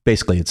 Like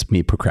basically, it's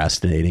me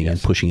procrastinating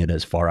and pushing it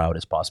as far out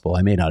as possible.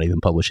 I may not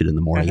even publish it in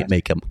the morning. It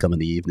may come in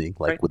the evening,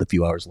 like with a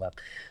few hours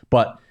left.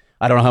 But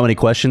I don't know how many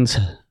questions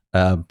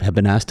have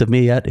been asked of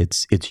me yet.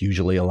 It's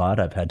usually a lot.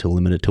 I've had to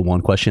limit it to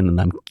one question, and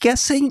I'm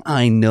guessing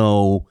I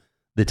know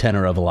the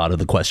tenor of a lot of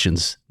the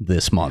questions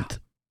this month.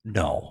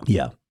 No.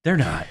 Yeah. They're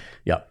not.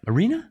 Yeah.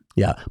 Arena?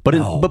 Yeah. But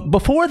but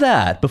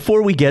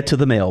before we get to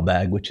the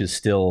mailbag, which is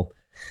still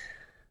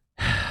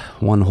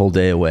one whole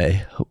day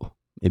away,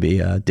 maybe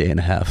a day and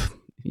a half,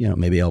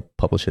 maybe I'll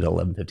publish it at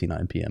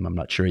 11:59 p.m. I'm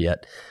not sure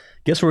yet.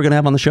 Guess what we're going to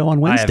have on the show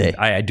on Wednesday?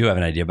 I do have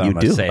an idea, but I'm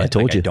going to say it. I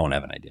told you. I don't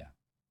have an idea.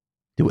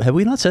 Have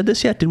we not said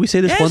this yet? Did we say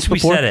this once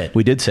before? We said it.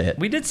 We did say it.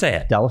 We did say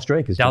it. Dallas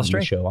Drake is doing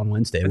the show on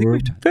Wednesday. We're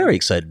very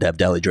excited to have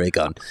Dally Drake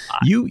on.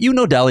 You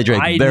know Dally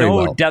Drake very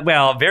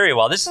well. Very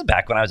well. This is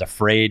back when I was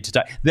afraid to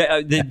talk.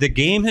 The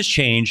game has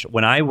changed.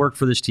 When I worked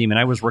for this team, and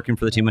I was working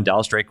for the team when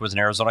Dallas Drake was an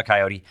Arizona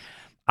Coyote,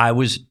 I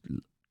was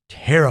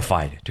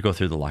terrified to go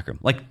through the locker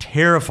room. Like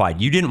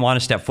terrified. You didn't want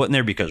to step foot in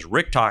there because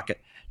Rick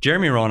Tocchet,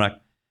 Jeremy Roenick,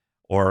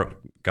 or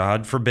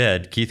God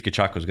forbid, Keith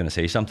Tkachuk was going to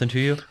say something to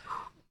you.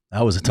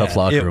 That was a tough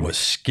locker room. It was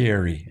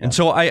scary. And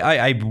so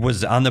I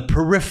was on the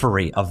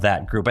periphery of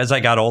that group. As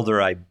I got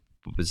older, I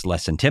was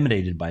less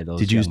intimidated by those.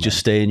 Did you just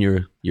stay in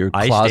your closet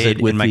I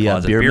stayed with in my the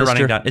closet, beer running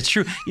mister? down? It's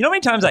true. You know how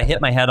many times I hit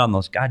my head on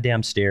those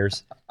goddamn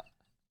stairs?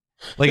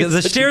 Like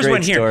the stairs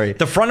went here. Story.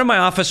 The front of my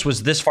office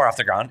was this far off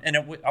the ground, and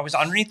I was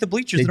underneath the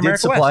bleachers. They at did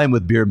America supply West. him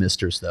with beer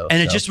misters, though.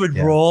 And it just would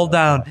roll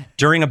down.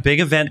 During a big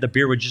event, the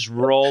beer would just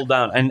roll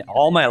down. And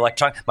all my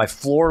my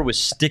floor was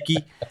sticky.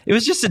 It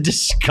was just a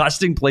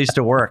disgusting place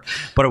to work.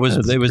 But it was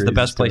the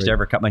best place to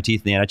ever cut my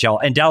teeth in the NHL.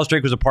 And Dallas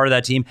Drake was a part of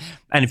that team.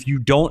 And if you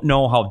don't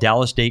know how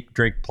Dallas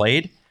Drake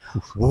played,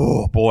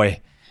 oh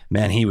boy,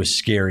 man, he was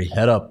scary.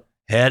 Head up.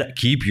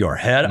 Keep your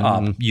head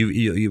up.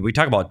 We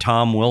talk about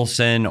Tom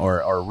Wilson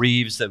or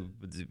Reeves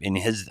in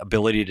his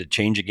ability to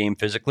change a game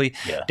physically.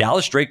 Yeah.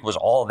 Dallas Drake was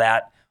all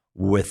that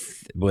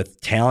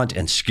with talent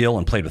and skill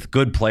and played with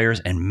good players.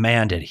 And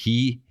man, did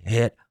he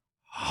hit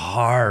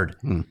hard.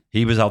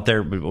 He was out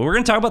there. We're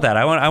going to talk about that.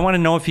 I want to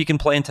know if he can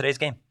play in today's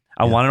game.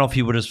 I want to know if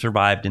he would have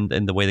survived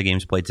in the way the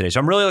game's played today.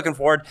 So I'm really looking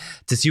forward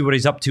to see what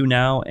he's up to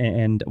now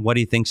and what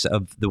he thinks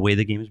of the way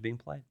the game is being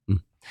played.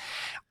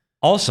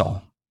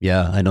 Also,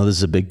 yeah, I know this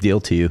is a big deal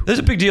to you. This is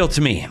a big deal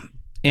to me.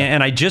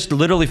 And I just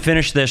literally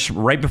finished this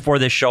right before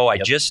this show. I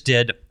just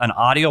did an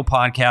audio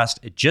podcast.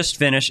 It just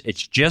finished.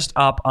 It's just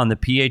up on the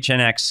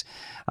PHNX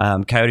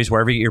Coyotes,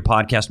 wherever you get your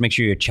podcast. Make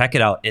sure you check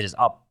it out. It is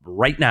up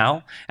right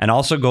now. And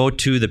also go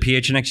to the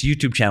PHNX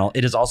YouTube channel.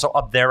 It is also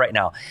up there right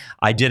now.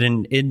 I did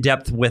an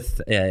in-depth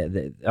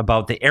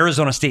about the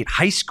Arizona State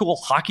high school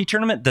hockey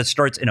tournament that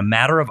starts in a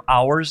matter of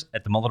hours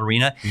at the Mullet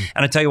Arena.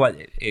 And I tell you what,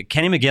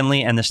 Kenny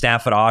McGinley and the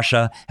staff at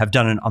Osha have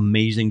done an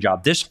amazing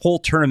job. This whole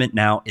tournament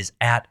now is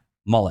at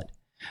Mullet.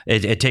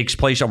 It takes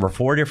place over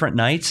 4 different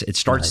nights. It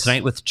starts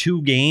tonight with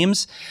 2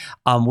 games.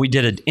 We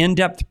did an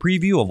in-depth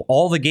preview of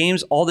all the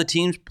games, all the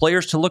teams,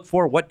 players to look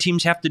for, what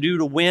teams have to do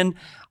to win.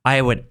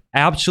 I would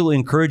absolutely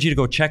encourage you to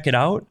go check it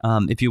out.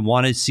 If you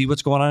want to see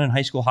what's going on in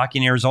high school hockey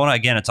in Arizona,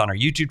 again, it's on our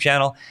YouTube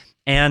channel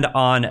and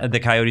on the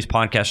Coyotes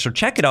podcast. So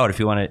check it out if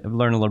you want to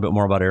learn a little bit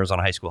more about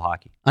Arizona high school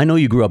hockey. I know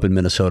you grew up in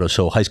Minnesota,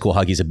 so high school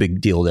hockey is a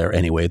big deal there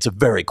anyway. It's a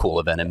very cool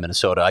event in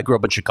Minnesota. I grew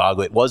up in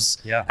Chicago. It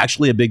was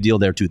actually a big deal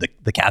there too,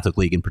 the Catholic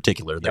League in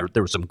particular. There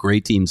were some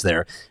great teams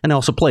there. And I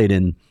also played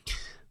in,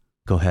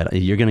 go ahead,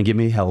 you're going to give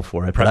me hell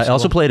for it. But I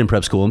also played in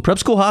prep school. And prep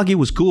school hockey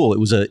was cool. It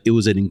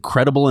was an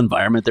incredible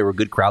environment. There were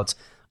good crowds.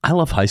 I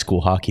love high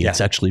school hockey.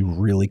 It's actually a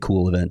really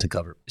cool event to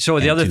cover. So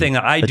the other thing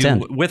that I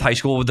do with high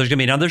school, there's going to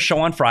be another show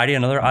on Friday,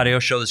 another audio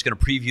show that's going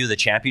to preview the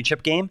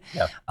championship game.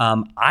 Yeah.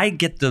 I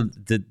get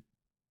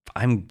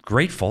I'm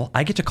grateful.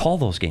 I get to call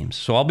those games.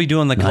 So I'll be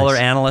doing the color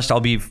analyst.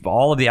 I'll be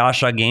all of the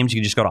Osha games. You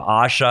can just go to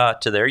Osha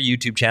to their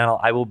YouTube channel.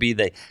 I will be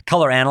the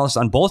color analyst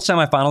on both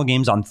semifinal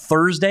games on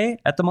Thursday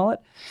at the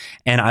Mullet.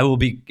 And I will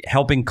be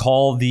helping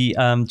call the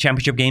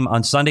championship game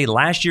on Sunday.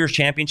 Last year's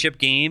championship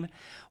game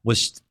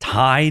was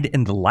tied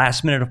in the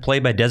last minute of play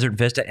by Desert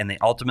Vista, and they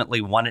ultimately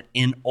won it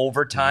in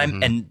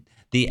overtime. And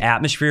the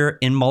atmosphere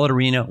in Mullet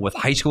Arena with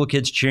high school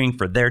kids cheering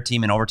for their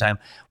team in overtime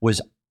was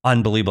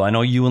unbelievable. I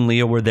know you and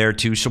Leah were there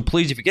too. So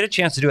please, if you get a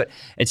chance to do it,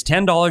 it's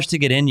 $10 to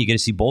get in. You get to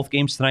see both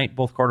games tonight,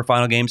 both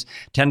quarterfinal games.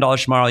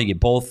 $10 tomorrow, you get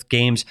both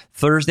games.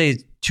 Thursday,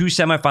 2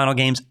 semifinal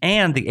games,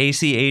 and the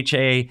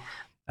ACHA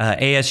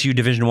ASU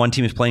Division I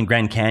team is playing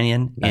Grand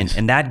Canyon. Nice.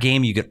 And that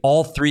game, you get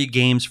all 3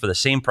 games for the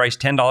same price,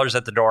 $10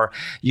 at the door.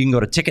 You can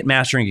go to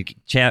Ticketmaster and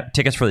get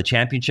tickets for the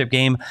championship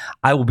game.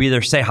 I will be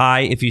there. Say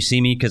hi if you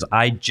see me, because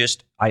I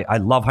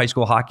love high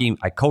school hockey.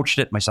 I coached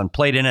it. My son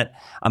played in it.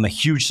 I'm a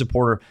huge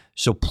supporter.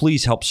 So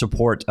please help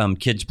support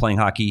kids playing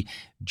hockey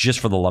just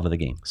for the love of the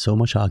game. So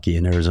much hockey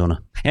in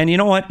Arizona. And you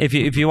know what? If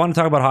you want to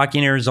talk about hockey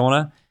in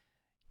Arizona,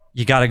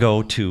 you got to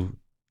go to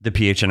the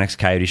PHNX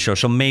Coyotes show.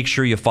 So make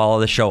sure you follow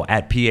the show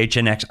at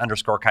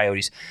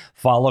PHNX_Coyotes.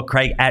 Follow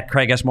Craig at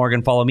Craig S.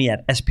 Morgan. Follow me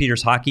at S.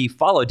 Peters Hockey.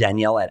 Follow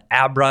Danielle at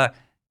Abracadaniel.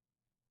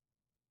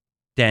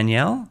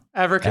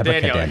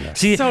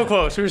 See, so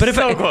close. We were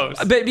so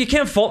close. But you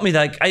can't fault me.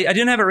 Like I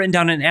didn't have it written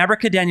down in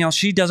Abracadaniel.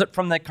 She does it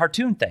from the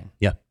cartoon thing.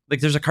 Yeah. Like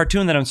there's a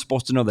cartoon that I'm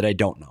supposed to know that I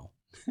don't know.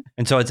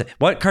 And so it's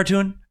what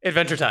cartoon?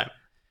 Adventure Time.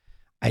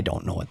 I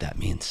don't know what that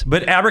means.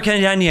 But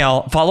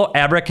Abracadaniel, follow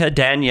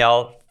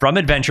Abracadaniel from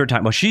Adventure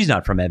Time. Well, she's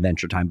not from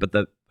Adventure Time, but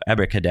the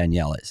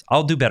Abracadaniel is.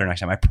 I'll do better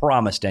next time. I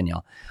promise,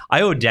 Danielle.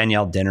 I owe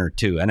Danielle dinner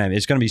too. And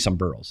it's going to be some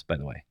burros, by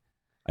the way.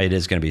 It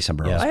is going to be some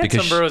burros. I had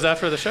some burros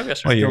after the show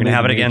yesterday. Well, you're going to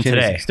have it again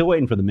today. Still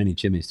waiting for the mini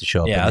chimneys to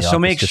show up. Yeah, so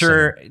make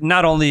sure,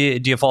 not only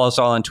do you follow us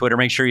all on Twitter,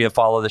 make sure you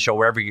follow the show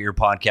wherever you get your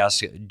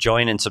podcasts.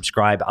 Join and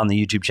subscribe on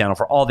the YouTube channel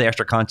for all the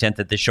extra content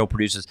that this show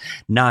produces,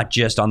 not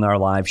just on our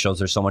live shows.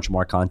 There's so much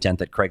more content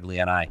that Craig, Lee,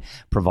 and I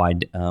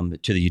provide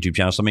to the YouTube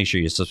channel, so make sure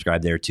you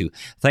subscribe there too.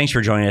 Thanks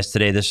for joining us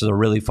today. This is a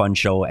really fun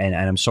show, and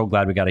I'm so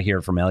glad we got to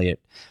hear from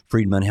Elliotte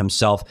Friedman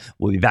himself.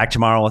 We'll be back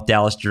tomorrow with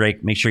Dallas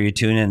Drake. Make sure you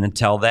tune in.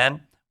 Until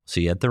then,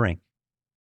 see you at the rink.